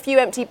later, a few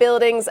empty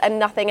buildings and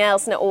nothing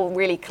else, and it all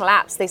really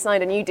collapsed. They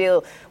signed a new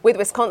deal with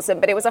Wisconsin,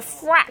 but it was a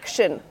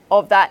fraction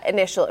of that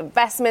initial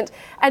investment.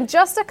 And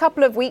just a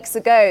couple of weeks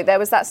ago, there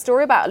was that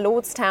story about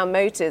Lordstown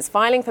Motors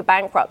filing for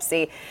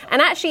bankruptcy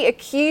and actually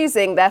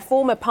accusing their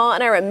former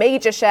partner and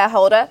major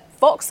shareholder,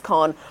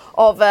 Foxconn,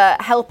 of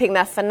helping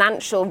their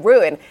financial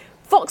ruin.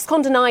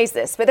 Foxconn denies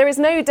this, but there is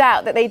no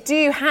doubt that they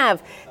do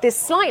have this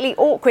slightly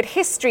awkward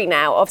history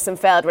now of some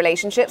failed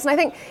relationships. And I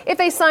think if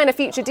they sign a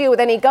future deal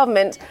with any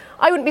government,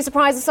 I wouldn't be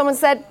surprised if someone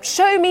said,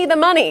 show me the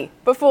money,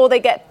 before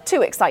they get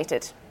too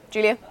excited.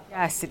 Julia?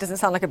 Yes, it doesn't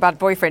sound like a bad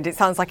boyfriend. It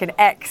sounds like an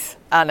ex,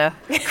 Anna,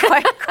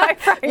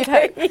 quite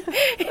frankly.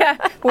 Yeah,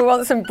 we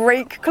want some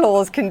break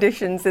clause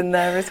conditions in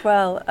there as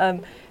well.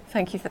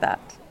 Thank you for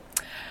that.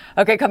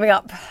 OK, coming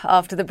up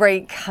after the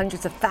break,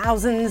 hundreds of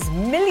thousands,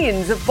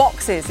 millions of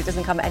boxes. It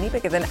doesn't come any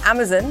bigger than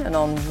Amazon. And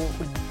on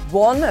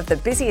one of the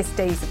busiest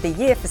days of the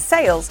year for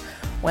sales,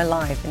 we're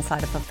live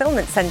inside a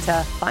fulfillment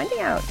centre, finding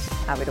out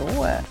how it all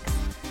works.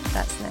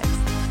 That's next.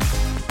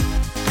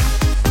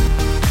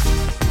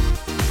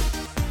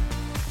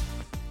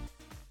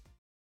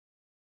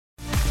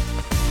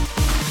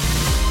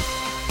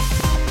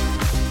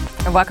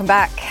 And welcome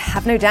back.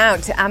 Have no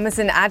doubt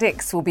Amazon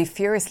addicts will be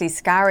furiously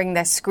scouring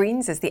their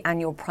screens as the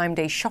annual Prime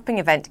Day shopping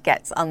event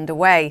gets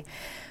underway.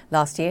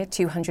 Last year,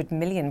 200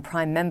 million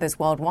Prime members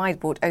worldwide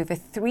bought over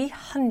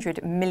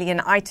 300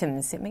 million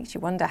items. It makes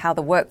you wonder how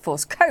the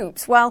workforce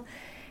copes. Well,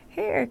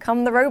 here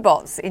come the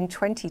robots. In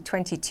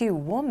 2022,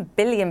 1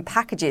 billion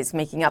packages,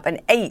 making up an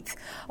eighth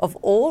of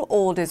all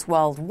orders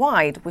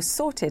worldwide, was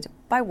sorted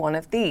by one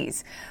of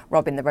these.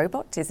 Robin the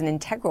robot is an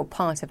integral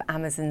part of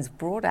Amazon's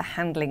broader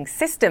handling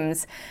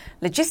systems.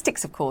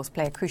 Logistics, of course,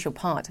 play a crucial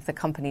part of the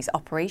company's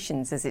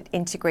operations as it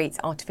integrates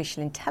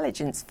artificial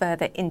intelligence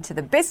further into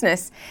the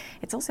business.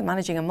 It's also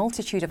managing a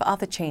multitude of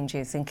other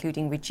changes,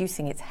 including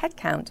reducing its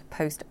headcount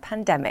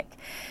post-pandemic.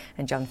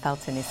 And John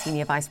Felton is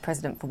Senior Vice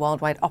President for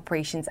Worldwide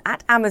Operations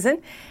at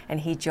Amazon, and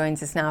he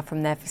joins us now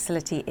from their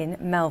facility in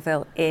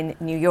Melville in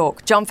New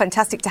York. John,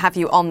 fantastic to have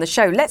you on the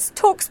show. Let's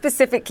talk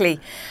specifically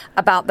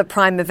about the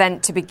Prime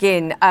event to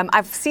begin.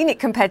 I've seen it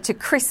compared to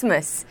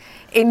Christmas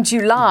in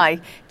July.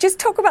 Just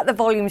talk about the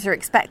volumes you're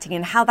expecting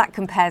and how that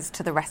compares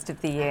to the rest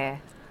of the year.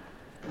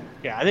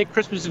 Yeah, I think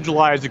Christmas in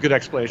July is a good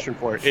explanation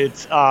for it.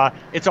 It's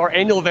our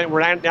annual event.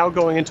 We're now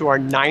going into our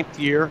 9th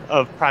year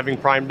of having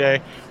Prime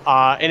Day,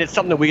 and it's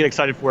something that we get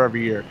excited for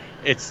every year.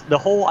 It's the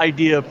whole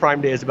idea of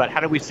Prime Day is about how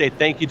do we say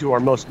thank you to our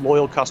most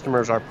loyal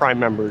customers, our Prime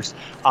members,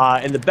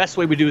 and the best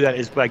way we do that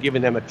is by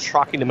giving them a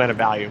shocking amount of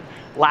value.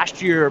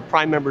 Last year,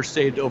 Prime members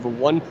saved over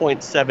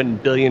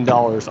 $1.7 billion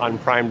on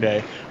Prime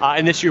Day,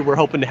 and this year we're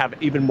hoping to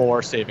have even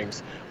more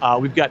savings.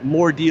 We've got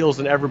more deals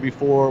than ever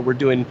before. We're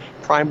doing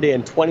Prime Day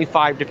in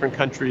 25 different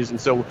countries, and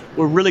so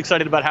we're really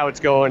excited about how it's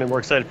going, and we're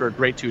excited for a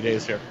great 2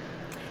 days here.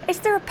 Is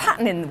there a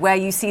pattern in where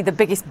you see the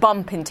biggest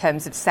bump in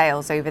terms of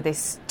sales over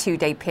this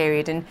 2-day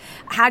period, and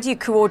how do you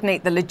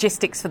coordinate the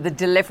logistics for the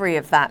delivery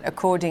of that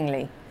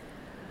accordingly?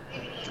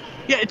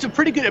 Yeah, it's a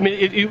pretty good,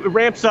 it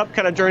ramps up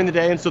kind of during the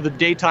day, and so the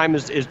daytime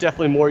is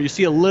definitely more. You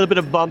see a little bit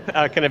of bump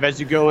kind of as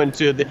you go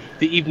into the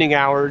evening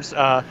hours.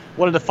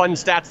 One of the fun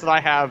stats that I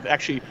have,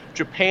 actually,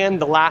 Japan,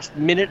 the last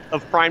minute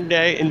of Prime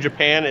Day in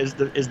Japan is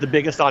the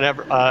biggest on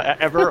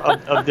ever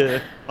of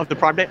the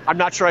Prime Day. I'm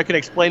not sure I can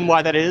explain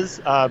why that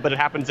is, but it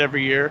happens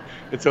every year,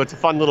 and so it's a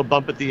fun little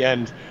bump at the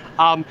end.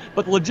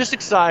 But the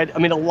logistics side,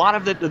 a lot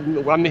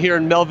of I'm here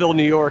in Melville,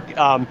 New York,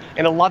 and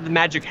a lot of the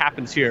magic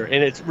happens here.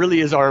 And it really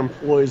is our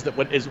employees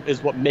that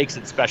is what makes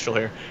it special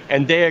here.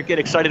 And they get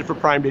excited for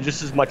Prime Day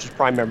just as much as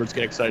Prime members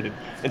get excited.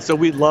 And so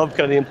we love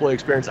kind of the employee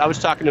experience. I was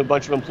talking to a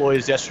bunch of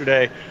employees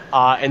yesterday,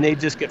 and they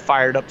just get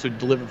fired up to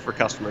deliver for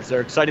customers.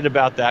 They're excited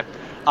about that.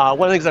 One of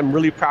the things I'm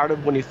really proud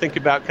of when you think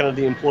about kind of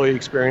the employee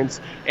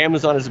experience,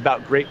 Amazon is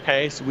about great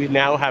pay. So we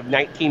now have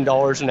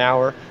 $19 an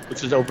hour,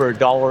 which is over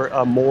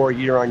 $1 more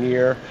year on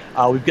year.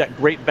 We've got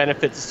great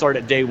benefits to start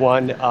at day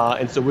one.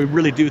 And so we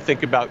really do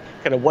think about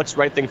kind of what's the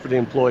right thing for the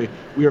employee.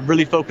 We are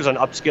really focused on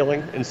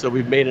upskilling. And so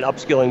we've made an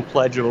upskilling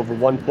pledge of over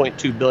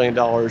 $1.2 billion.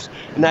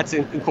 And that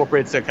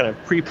incorporates a kind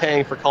of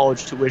prepaying for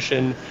college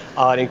tuition.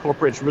 It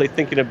incorporates really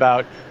thinking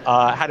about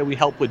how do we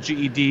help with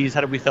GEDs, how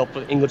do we help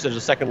with English as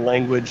a second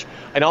language,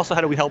 and also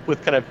how do we help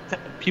with kind of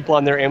people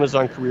on their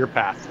Amazon career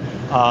path.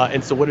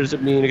 And so what does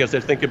it mean? Because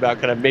they think about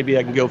kind of maybe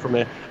I can go from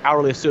an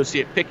hourly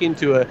associate picking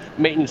to a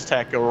maintenance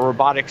tech or a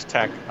robotics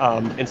tech.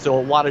 And so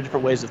a lot of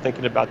different ways of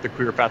thinking about the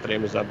career path at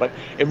Amazon. But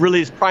it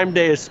really is, Prime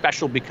Day is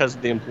special because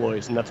of the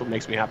employees, and that's what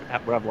makes me happy.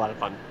 We have a lot of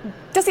fun.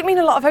 Does it mean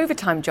a lot of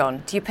overtime,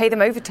 John? Do you pay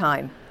them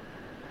overtime?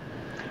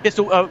 Yeah,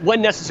 so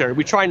when necessary.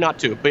 We try not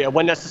to, but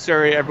when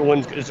necessary, everyone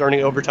is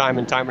earning overtime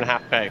and time and a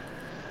half pay,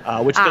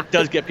 which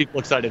does get people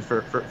excited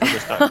for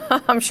this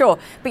time. I'm sure.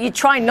 But you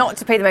try not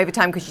to pay them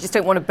overtime because you just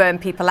don't want to burn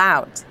people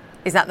out.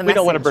 Is that the message? We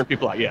don't want to burn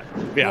people out, yeah.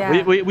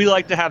 We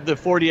like to have the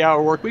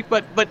 40-hour work week,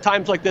 but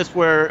times like this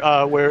where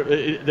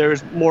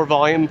there's more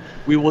volume,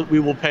 we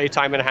will pay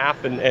time and a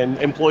half, and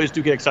employees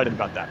do get excited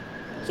about that.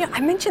 Yeah,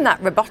 I mentioned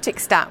that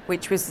robotics stat,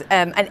 which was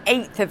an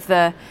eighth of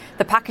the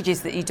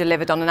packages that you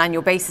delivered on an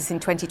annual basis in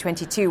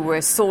 2022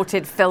 were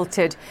sorted,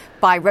 filtered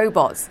by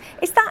robots.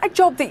 Is that a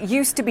job that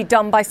used to be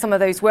done by some of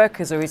those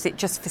workers, or is it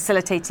just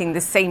facilitating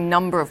the same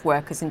number of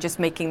workers and just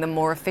making them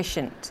more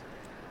efficient?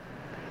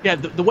 Yeah,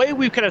 the way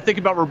we kind of think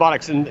about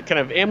robotics, and kind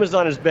of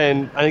Amazon has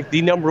been, I think,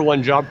 the number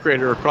one job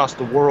creator across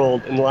the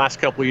world in the last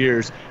couple of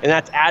years, and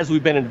that's as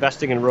we've been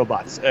investing in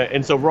robots.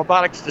 And so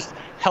robotics just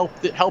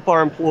help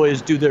our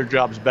employees do their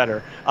jobs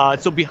better.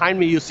 So behind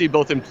me, you see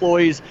both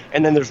employees,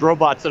 and then there's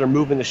robots that are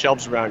moving the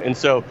shelves around. And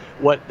so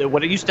what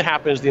it used to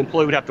happen is the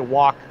employee would have to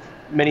walk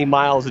many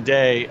miles a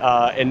day,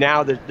 and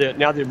now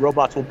the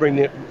robots will bring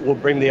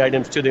the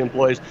items to the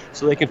employees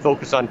so they can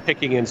focus on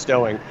picking and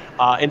stowing.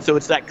 And so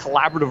it's that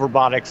collaborative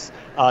robotics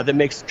that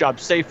makes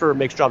jobs safer,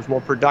 makes jobs more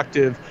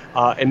productive,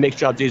 and makes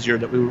jobs easier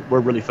that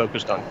we're really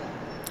focused on.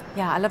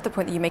 Yeah, I love the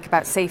point that you make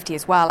about safety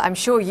as well. I'm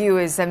sure you,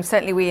 as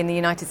certainly we in the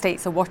United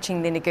States, are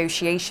watching the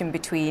negotiation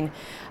between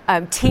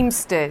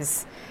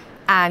Teamsters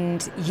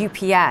and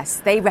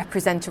UPS. They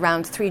represent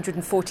around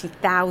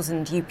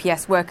 340,000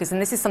 UPS workers,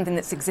 and this is something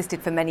that's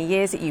existed for many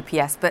years at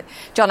UPS. But,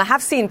 John, I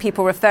have seen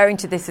people referring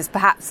to this as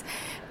perhaps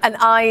an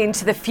eye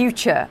into the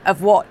future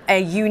of what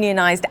a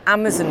unionised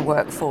Amazon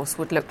workforce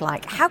would look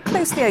like. How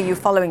closely are you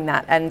following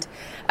that, and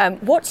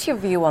what's your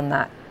view on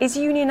that? Is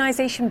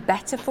unionisation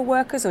better for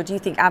workers, or do you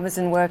think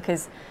Amazon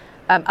workers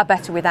are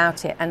better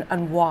without it,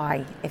 and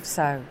why, if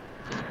so?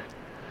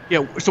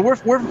 Yeah, so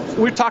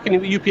we're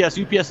talking to UPS.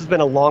 UPS has been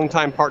a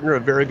long-time partner, a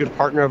very good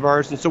partner of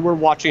ours, and so we're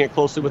watching it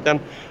closely with them.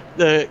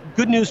 the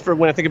good news for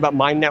when I think about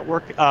my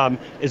network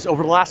is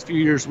over the last few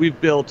years, we've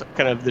built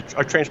kind of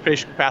our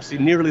transportation capacity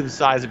nearly the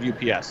size of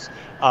UPS.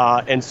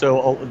 And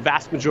so a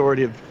vast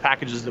majority of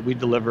packages that we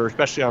deliver,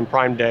 especially on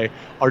Prime Day,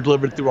 are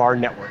delivered through our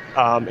network.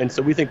 And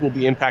so we think we'll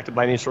be impacted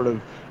by any sort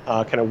of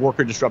kind of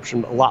worker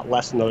disruption a lot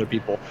less than other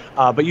people.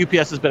 But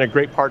UPS has been a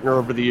great partner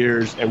over the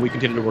years, and we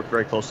continue to work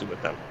very closely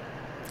with them.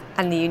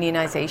 And the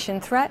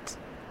unionization threat?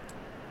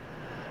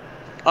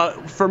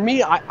 For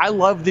me, I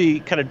love the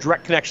kind of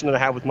direct connection that I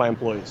have with my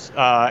employees.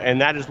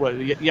 And that is what,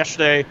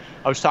 yesterday,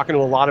 I was talking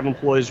to a lot of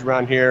employees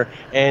around here,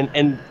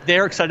 and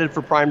they're excited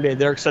for Prime Day.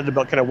 They're excited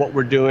about kind of what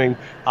we're doing.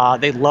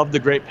 They love the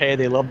great pay.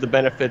 They love the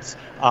benefits.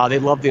 They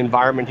love the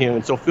environment here.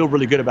 And so feel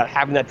really good about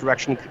having that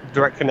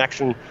direct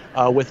connection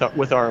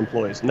with our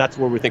employees. And that's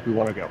where we think we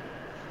want to go.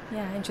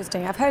 Yeah,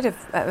 interesting. I've heard of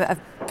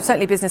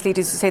certainly business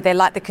leaders who say they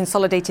like the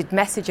consolidated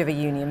message of a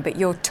union, but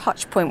your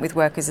touch point with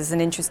workers is an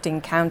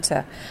interesting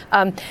counter.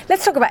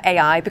 Let's talk about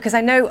AI, because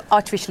I know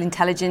artificial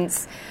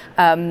intelligence,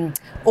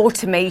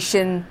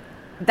 automation,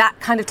 that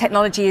kind of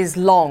technology is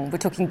long. We're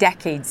talking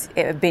decades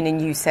it have been in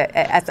use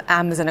at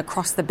Amazon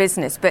across the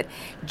business. But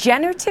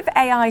generative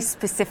AI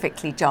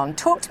specifically, John,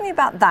 talk to me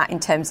about that in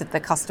terms of the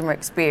customer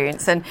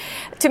experience. And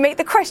to make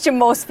the question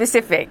more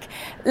specific,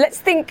 let's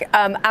think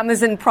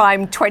Amazon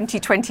Prime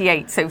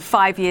 2028, so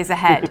 5 years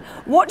ahead.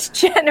 What's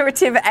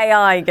generative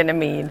AI going to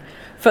mean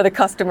for the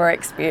customer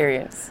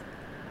experience?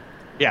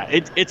 Yeah,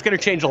 it's going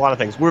to change a lot of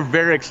things. We're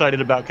very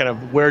excited about kind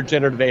of where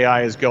generative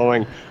AI is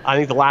going. I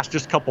think the last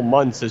just couple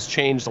months has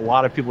changed a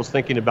lot of people's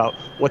thinking about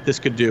what this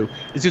could do.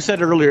 As you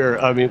said earlier,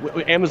 I mean,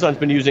 Amazon's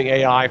been using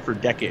AI for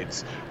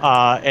decades.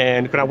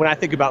 And when I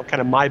think about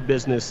kind of my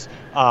business,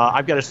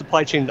 I've got a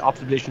supply chain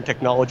optimization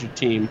technology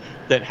team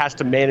that has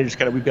to manage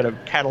we've got a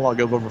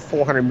catalog of over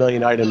 400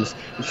 million items.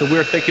 And so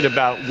we're thinking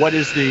about what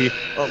is the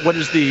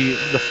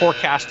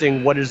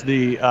forecasting, what is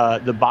the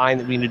buying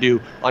that we need to do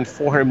on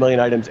 400 million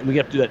items, and we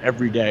have to do that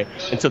every day.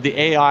 And so the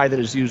AI that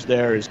is used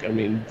there is,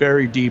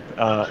 very deep,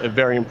 a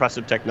very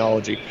impressive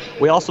technology.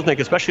 We also think,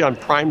 especially on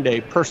Prime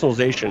Day,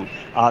 personalization,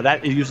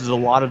 that uses a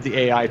lot of the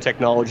AI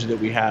technology that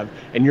we have.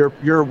 And your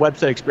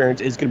website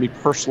experience is going to be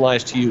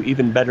personalized to you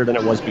even better than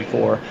it was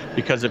before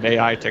because of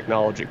AI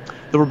technology.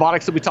 The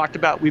robotics that we talked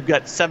about, we've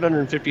got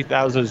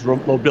 750,000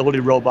 mobility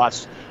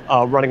robots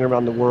running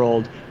around the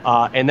world,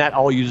 and that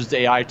all uses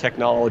AI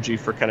technology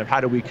for kind of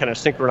how do we kind of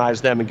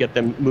synchronize them and get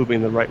them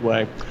moving the right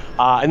way.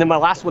 And then my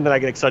last one that I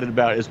get excited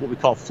about is what we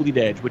call Fleet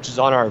Edge, which is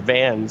on our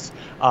vans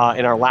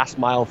in our last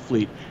mile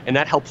fleet, and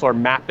that helps our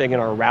mapping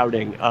and our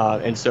routing.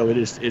 And so it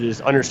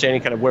is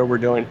understanding kind of where we're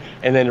doing,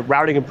 and then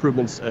routing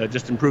improvements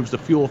just improves the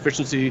fuel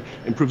efficiency,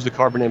 improves the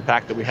carbon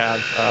impact that we have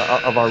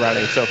of our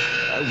routing. So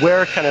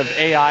where kind of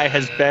AI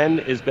has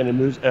been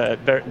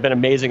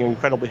amazing and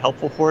incredibly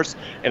helpful for us.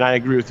 And I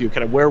agree with you,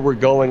 kind of where we're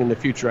going in the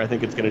future, I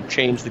think it's going to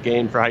change the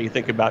game for how you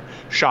think about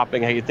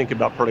shopping, how you think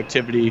about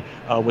productivity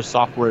with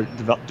software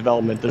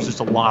development. There's just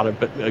a lot of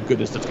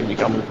goodness that's going to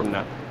be coming from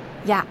that.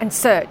 Yeah, and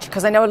search,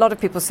 because I know a lot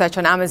of people search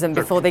on Amazon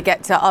before they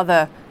get to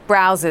other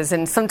browsers,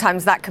 and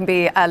sometimes that can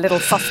be a little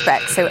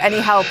suspect. So any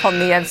help on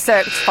the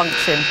search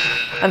function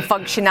and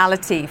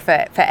functionality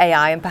for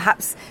AI, and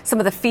perhaps some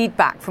of the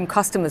feedback from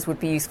customers would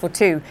be useful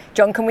too.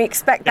 John, can we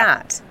expect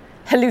that?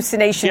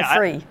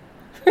 Hallucination-free?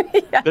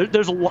 Yeah.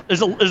 There's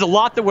a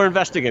lot that we're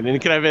investing in,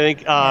 and I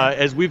think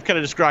as we've kind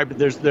of described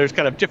it, there's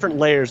kind of different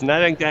layers, and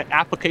I think that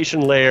application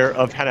layer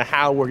of kind of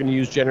how we're going to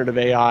use generative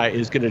AI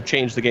is going to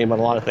change the game on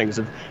a lot of things.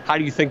 Of how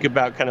do you think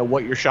about kind of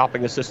what your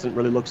shopping assistant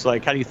really looks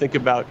like? How do you think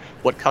about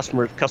what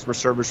customer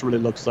service really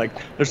looks like?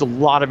 There's a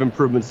lot of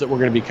improvements that we're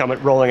going to be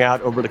rolling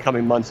out over the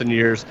coming months and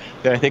years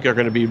that I think are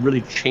going to be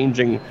really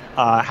changing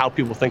how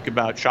people think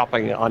about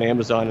shopping on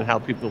Amazon and how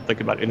people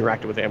think about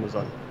interacting with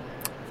Amazon.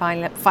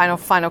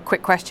 Final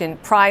quick question.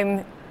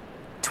 Prime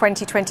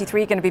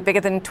 2023 going to be bigger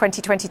than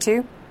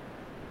 2022?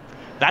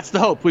 That's the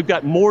hope. We've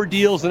got more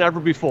deals than ever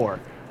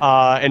before.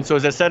 And so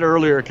as I said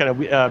earlier, kind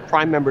of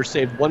Prime members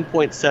saved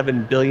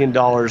 $1.7 billion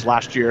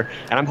last year,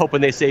 and I'm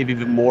hoping they save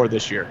even more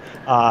this year.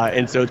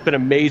 And so it's been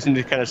amazing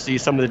to kind of see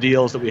some of the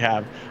deals that we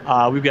have.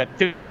 We've got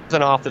 50%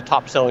 off the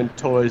top-selling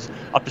toys,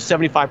 up to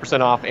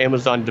 75% off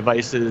Amazon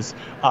devices.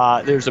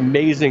 There's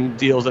amazing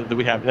deals that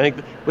we have. And I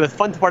think the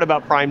fun part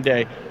about Prime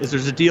Day is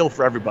there's a deal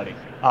for everybody.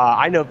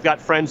 I know I've got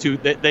friends who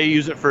they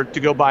use it to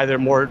go buy their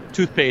more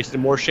toothpaste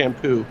and more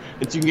shampoo,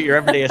 and so you can get your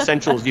everyday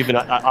essentials even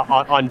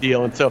on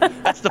deal. And so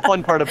that's the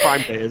fun part of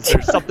Prime Day is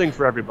there's something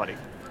for everybody.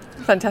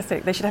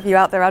 Fantastic. They should have you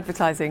out there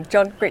advertising.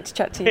 John, great to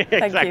chat to you.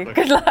 Thank Exactly. you.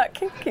 Good luck.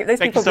 Keep those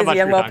people busy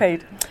and well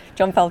paid.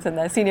 John Felton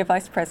there, Senior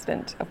Vice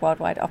President of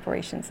Worldwide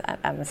Operations at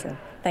Amazon.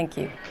 Thank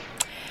you.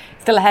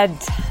 Still ahead,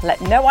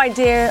 let no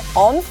idea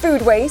on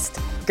food waste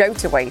go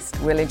to waste.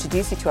 We'll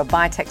introduce you to a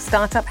biotech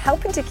startup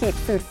helping to keep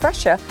food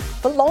fresher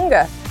for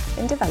longer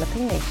in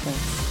developing nations.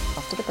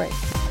 After the break.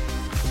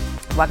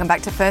 Welcome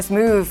back to First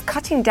Move.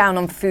 Cutting down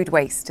on food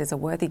waste is a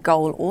worthy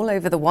goal all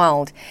over the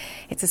world.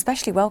 It's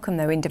especially welcome,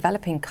 though, in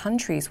developing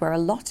countries where a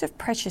lot of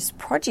precious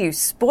produce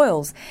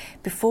spoils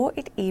before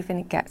it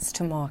even gets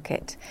to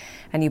market.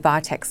 A new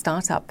biotech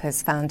startup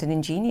has found an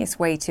ingenious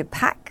way to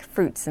pack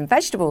fruits and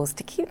vegetables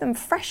to keep them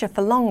fresher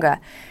for longer.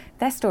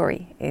 Their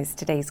story is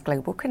today's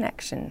Global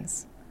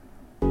Connections.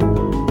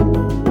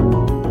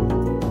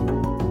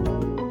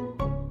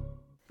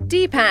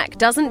 Deepak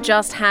doesn't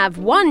just have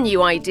one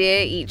new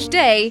idea each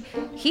day,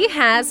 he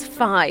has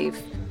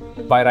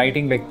 5. By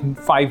writing like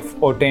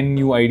 5 or 10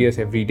 new ideas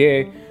every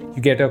day,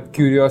 you get a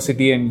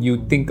curiosity and you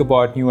think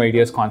about new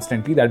ideas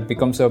constantly. That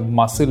becomes a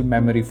muscle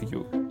memory for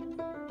you.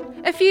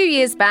 A few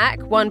years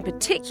back, one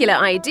particular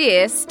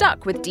idea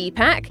stuck with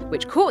Deepak,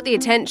 which caught the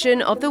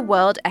attention of the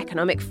World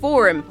Economic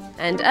Forum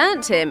and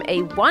earned him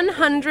a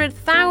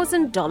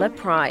 $100,000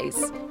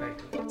 prize.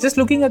 Just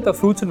looking at the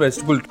fruits and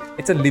vegetables,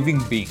 it's a living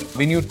being.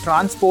 When you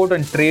transport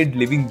and trade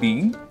living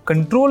being,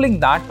 controlling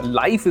that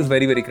life is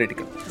very, very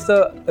critical.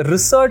 The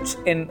research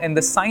and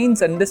the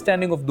science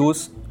understanding of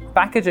those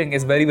packaging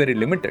is very, very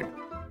limited.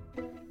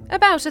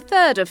 About a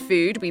third of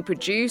food we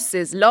produce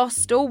is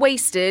lost or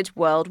wasted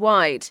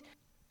worldwide.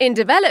 In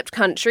developed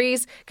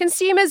countries,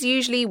 consumers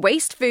usually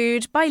waste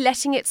food by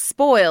letting it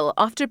spoil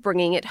after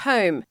bringing it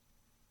home.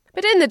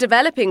 But in the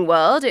developing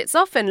world, it's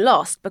often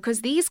lost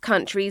because these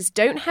countries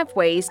don't have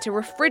ways to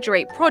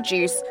refrigerate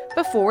produce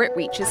before it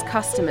reaches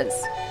customers.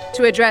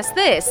 To address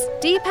this,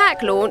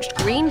 Deepak launched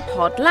Green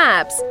Pod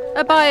Labs,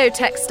 a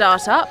biotech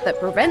startup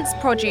that prevents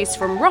produce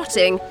from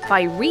rotting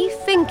by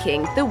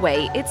rethinking the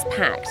way it's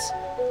packed.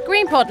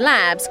 Green Pod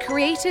Labs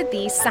created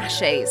these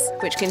sachets,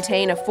 which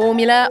contain a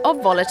formula of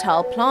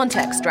volatile plant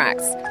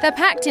extracts. They're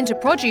packed into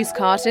produce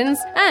cartons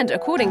and,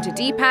 according to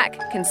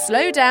Deepak, can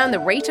slow down the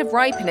rate of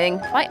ripening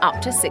by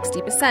up to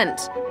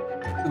 60%.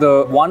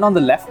 The one on the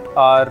left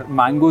are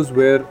mangoes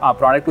where our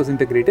product was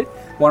integrated.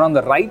 One on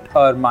the right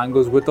are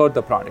mangoes without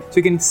the product. So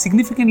you can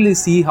significantly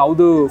see how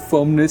the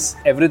firmness,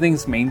 everything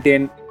is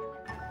maintained.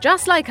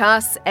 Just like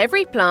us,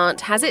 every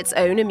plant has its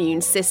own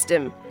immune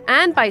system.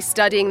 And by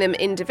studying them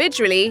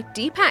individually,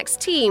 Deepak's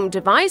team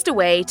devised a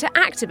way to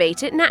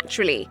activate it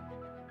naturally.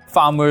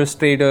 Farmers,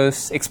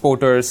 traders,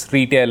 exporters,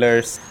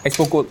 retailers. I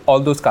spoke with all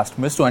those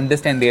customers to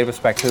understand their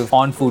perspective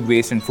on food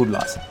waste and food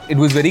loss. It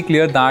was very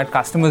clear that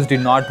customers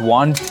did not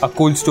want a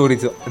cold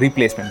storage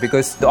replacement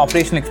because the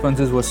operational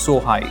expenses were so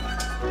high.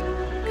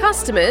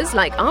 Customers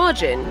like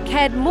Arjun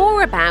cared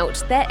more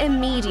about their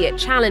immediate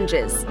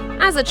challenges.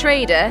 As a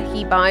trader,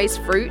 he buys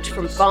fruit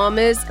from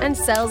farmers and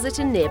sells it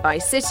in nearby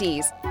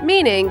cities,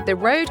 meaning the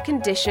road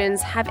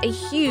conditions have a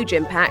huge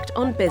impact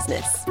on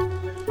business.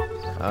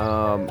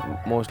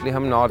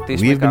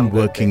 We've been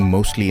working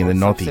mostly in the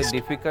Northeast.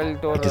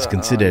 It is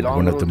considered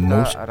one of the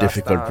most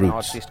difficult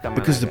routes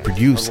because the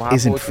produce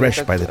isn't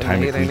fresh by the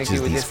time it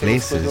reaches these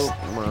places.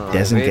 It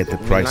doesn't get the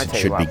price it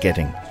should be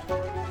getting.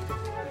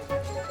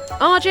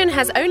 Arjun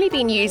has only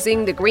been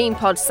using the Green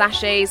Pod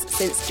sachets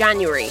since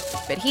January,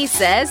 but he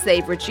says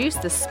they've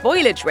reduced the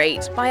spoilage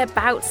rate by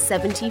about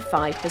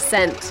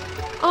 75%.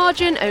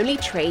 Arjun only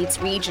trades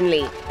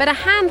regionally, but a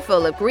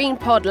handful of Green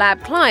Pod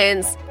Lab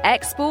clients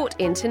export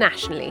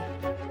internationally.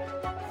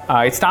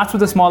 It starts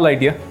with a small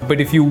idea,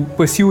 but if you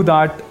pursue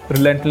that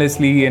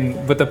relentlessly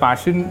and with a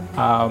passion,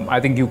 I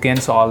think you can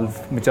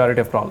solve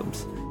majority of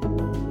problems.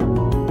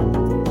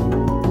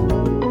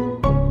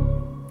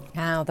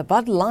 Now, the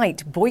Bud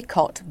Light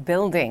boycott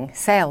building.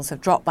 Sales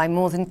have dropped by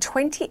more than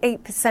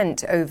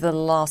 28% over the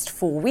last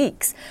 4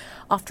 weeks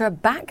after a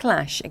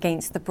backlash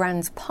against the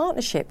brand's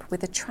partnership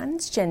with a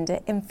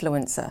transgender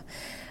influencer.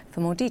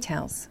 For more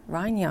details,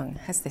 Ryan Young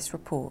has this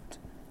report.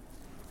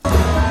 A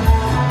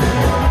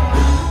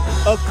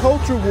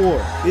culture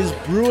war is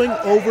brewing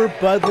over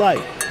Bud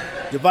Light,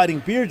 dividing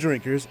beer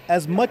drinkers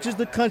as much as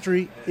the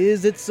country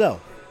is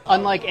itself.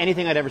 Unlike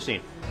anything I'd ever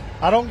seen.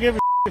 I don't give a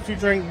if you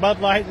drink Bud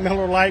Light,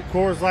 Miller Lite,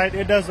 Coors Light,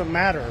 it doesn't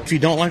matter. If you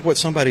don't like what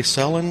somebody's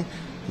selling,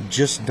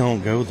 just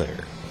don't go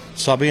there.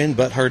 Stop being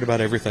butthurt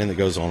about everything that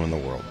goes on in the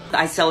world.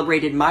 I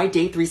celebrated my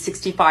day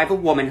 365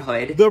 of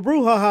womanhood. The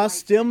brouhaha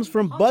stems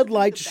from Bud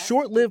Light's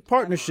short-lived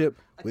partnership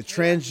with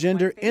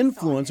transgender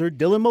influencer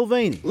Dylan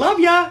Mulvaney. Love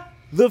ya!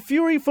 The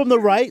fury from the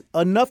right,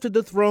 enough to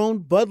dethrone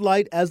Bud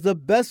Light as the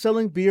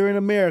best-selling beer in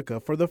America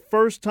for the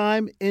first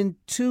time in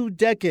 2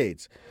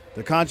 decades.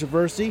 The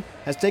controversy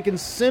has taken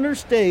center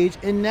stage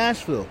in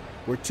Nashville,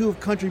 where 2 of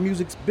country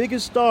music's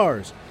biggest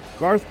stars,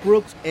 Garth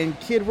Brooks and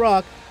Kid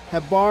Rock,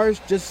 have bars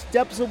just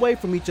steps away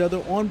from each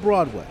other on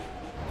Broadway.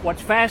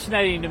 What's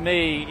fascinating to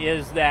me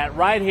is that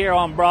right here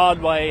on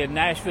Broadway in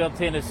Nashville,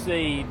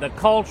 Tennessee, the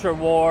culture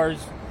wars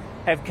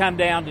have come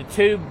down to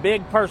 2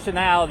 big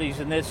personalities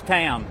in this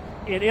town.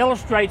 It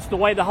illustrates the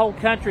way the whole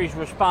country is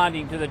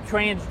responding to the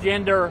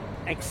transgender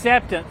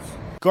acceptance.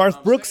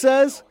 Garth Brooks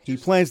says he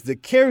plans to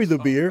carry the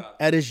beer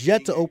at his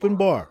yet-to-open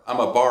bar.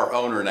 I'm a bar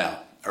owner now.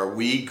 Are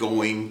we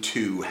going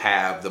to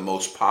have the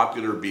most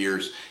popular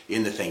beers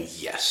in the thing?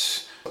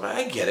 Yes.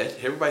 I get it.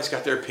 Everybody's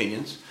got their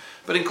opinions.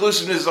 But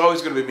inclusiveness is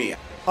always going to be me.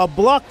 A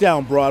block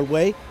down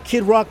Broadway,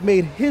 Kid Rock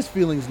made his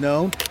feelings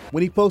known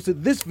when he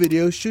posted this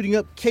video shooting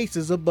up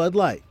cases of Bud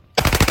Light.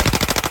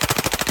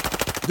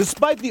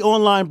 Despite the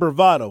online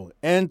bravado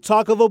and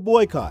talk of a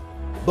boycott,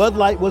 Bud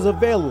Light was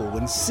available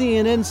when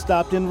CNN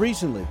stopped in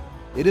recently.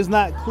 It is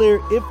not clear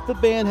if the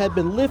ban had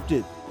been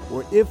lifted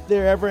or if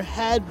there ever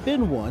had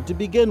been one to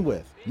begin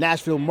with.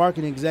 Nashville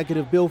marketing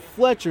executive Bill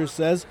Fletcher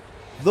says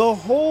the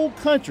whole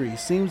country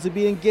seems to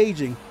be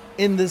engaging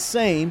in the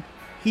same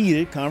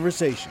heated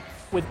conversation.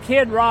 With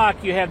Kid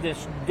Rock, you have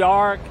this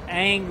dark,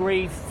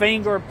 angry,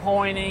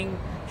 finger-pointing,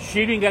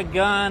 shooting a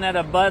gun at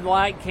a Bud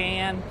Light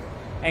can.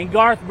 And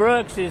Garth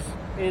Brooks is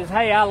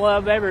hey, I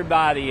love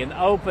everybody, and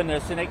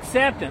openness and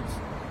acceptance.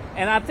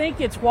 And I think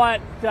it's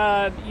what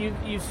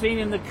you've seen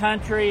in the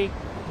country,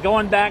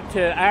 going back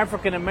to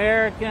African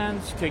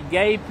Americans, to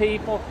gay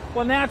people.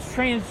 Well, now it's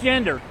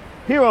transgender.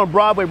 Here on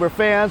Broadway, where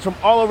fans from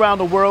all around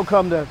the world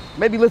come to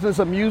maybe listen to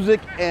some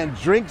music and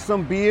drink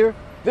some beer,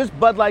 this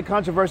Bud Light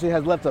controversy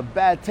has left a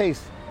bad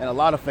taste in a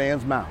lot of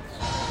fans' mouths.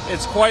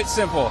 It's quite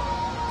simple.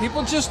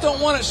 People just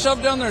don't want it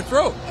shoved down their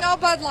throat. No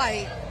Bud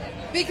Light,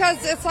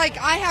 because it's like,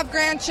 I have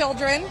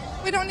grandchildren.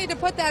 We don't need to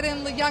put that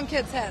in the young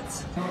kids'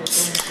 heads.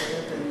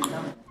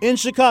 In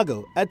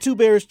Chicago, at Two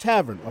Bears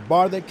Tavern, a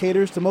bar that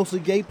caters to mostly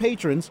gay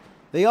patrons,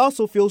 they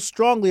also feel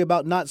strongly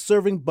about not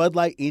serving Bud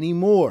Light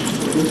anymore.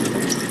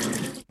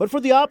 But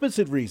for the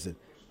opposite reason.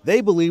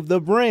 They believe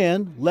the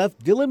brand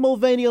left Dylan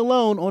Mulvaney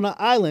alone on an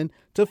island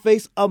to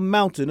face a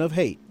mountain of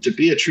hate. To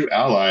be a true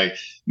ally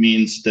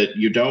means that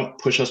you don't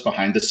push us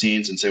behind the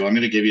scenes and say, well, I'm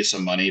going to give you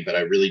some money, but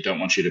I really don't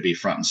want you to be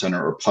front and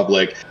center or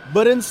public.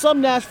 But in some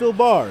Nashville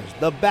bars,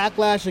 the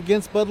backlash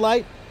against Bud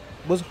Light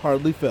was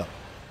hardly felt.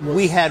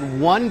 We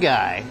had one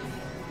guy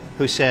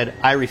who said,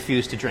 I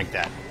refuse to drink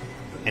that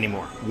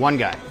anymore. One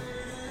guy.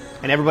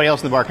 And everybody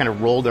else in the bar kind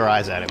of rolled their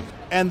eyes at him.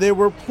 And there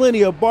were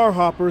plenty of bar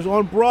hoppers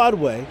on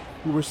Broadway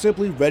who were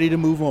simply ready to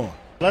move on.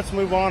 Let's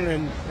move on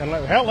and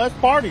hell, let's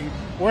party.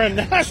 We're in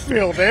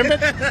Nashville, damn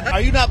it.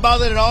 Are you not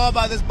bothered at all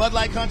by this Bud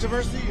Light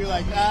controversy? You're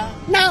like, ah?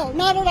 No,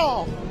 not at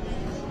all.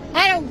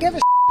 I don't give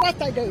a what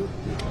they do.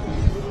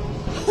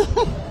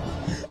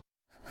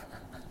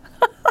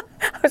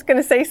 I was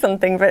going to say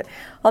something, but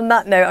on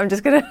that note, I'm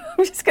just going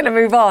to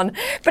move on.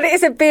 But it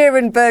is a beer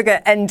and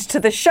burger end to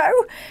the show.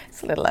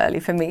 It's a little early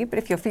for me, but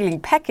if you're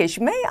feeling peckish,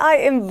 may I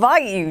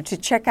invite you to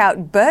check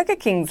out Burger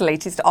King's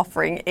latest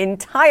offering in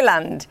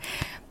Thailand.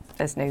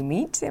 There's no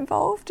meat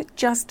involved,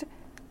 just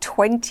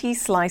 20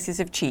 slices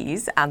of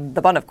cheese and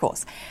the bun, of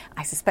course.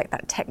 I suspect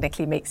that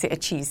technically makes it a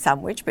cheese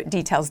sandwich, but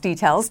details.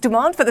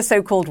 Demand for the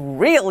so-called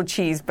real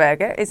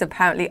cheeseburger is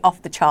apparently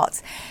off the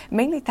charts,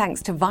 mainly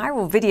thanks to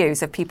viral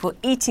videos of people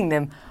eating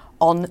them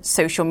on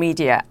social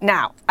media.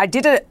 Now, I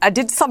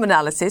did some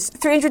analysis,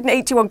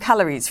 381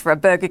 calories for a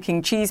Burger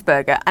King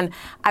cheeseburger, and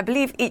I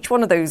believe each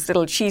one of those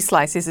little cheese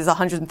slices is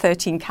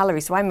 113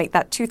 calories, so I make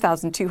that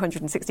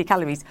 2,260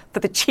 calories for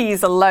the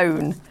cheese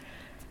alone.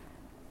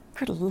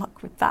 Good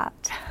luck with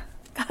that.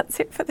 That's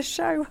it for the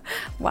show.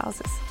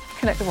 Wowzers.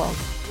 Connect the World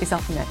is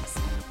up next.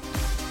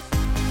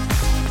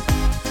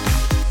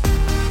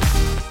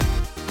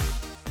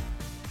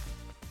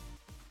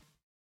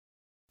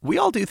 We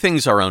all do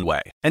things our own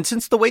way. And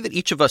since the way that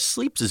each of us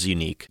sleeps is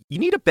unique, you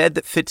need a bed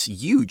that fits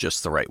you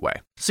just the right way.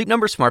 Sleep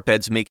Number smart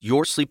beds make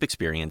your sleep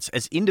experience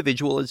as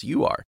individual as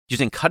you are,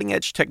 using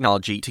cutting-edge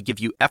technology to give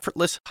you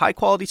effortless,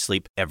 high-quality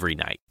sleep every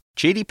night.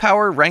 J.D.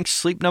 Power ranks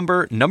Sleep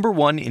Number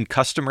 #1 in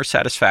customer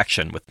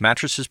satisfaction with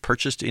mattresses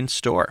purchased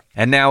in-store.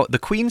 And now, the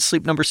Queen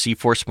Sleep Number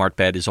C4 smart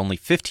bed is only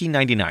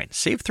 $1,599.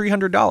 Save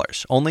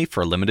 $300, only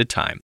for a limited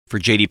time. For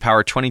J.D.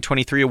 Power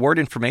 2023 award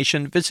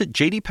information, visit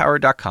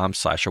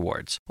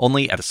jdpower.com/awards.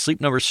 Only at a Sleep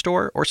Number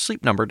store or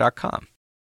sleepnumber.com.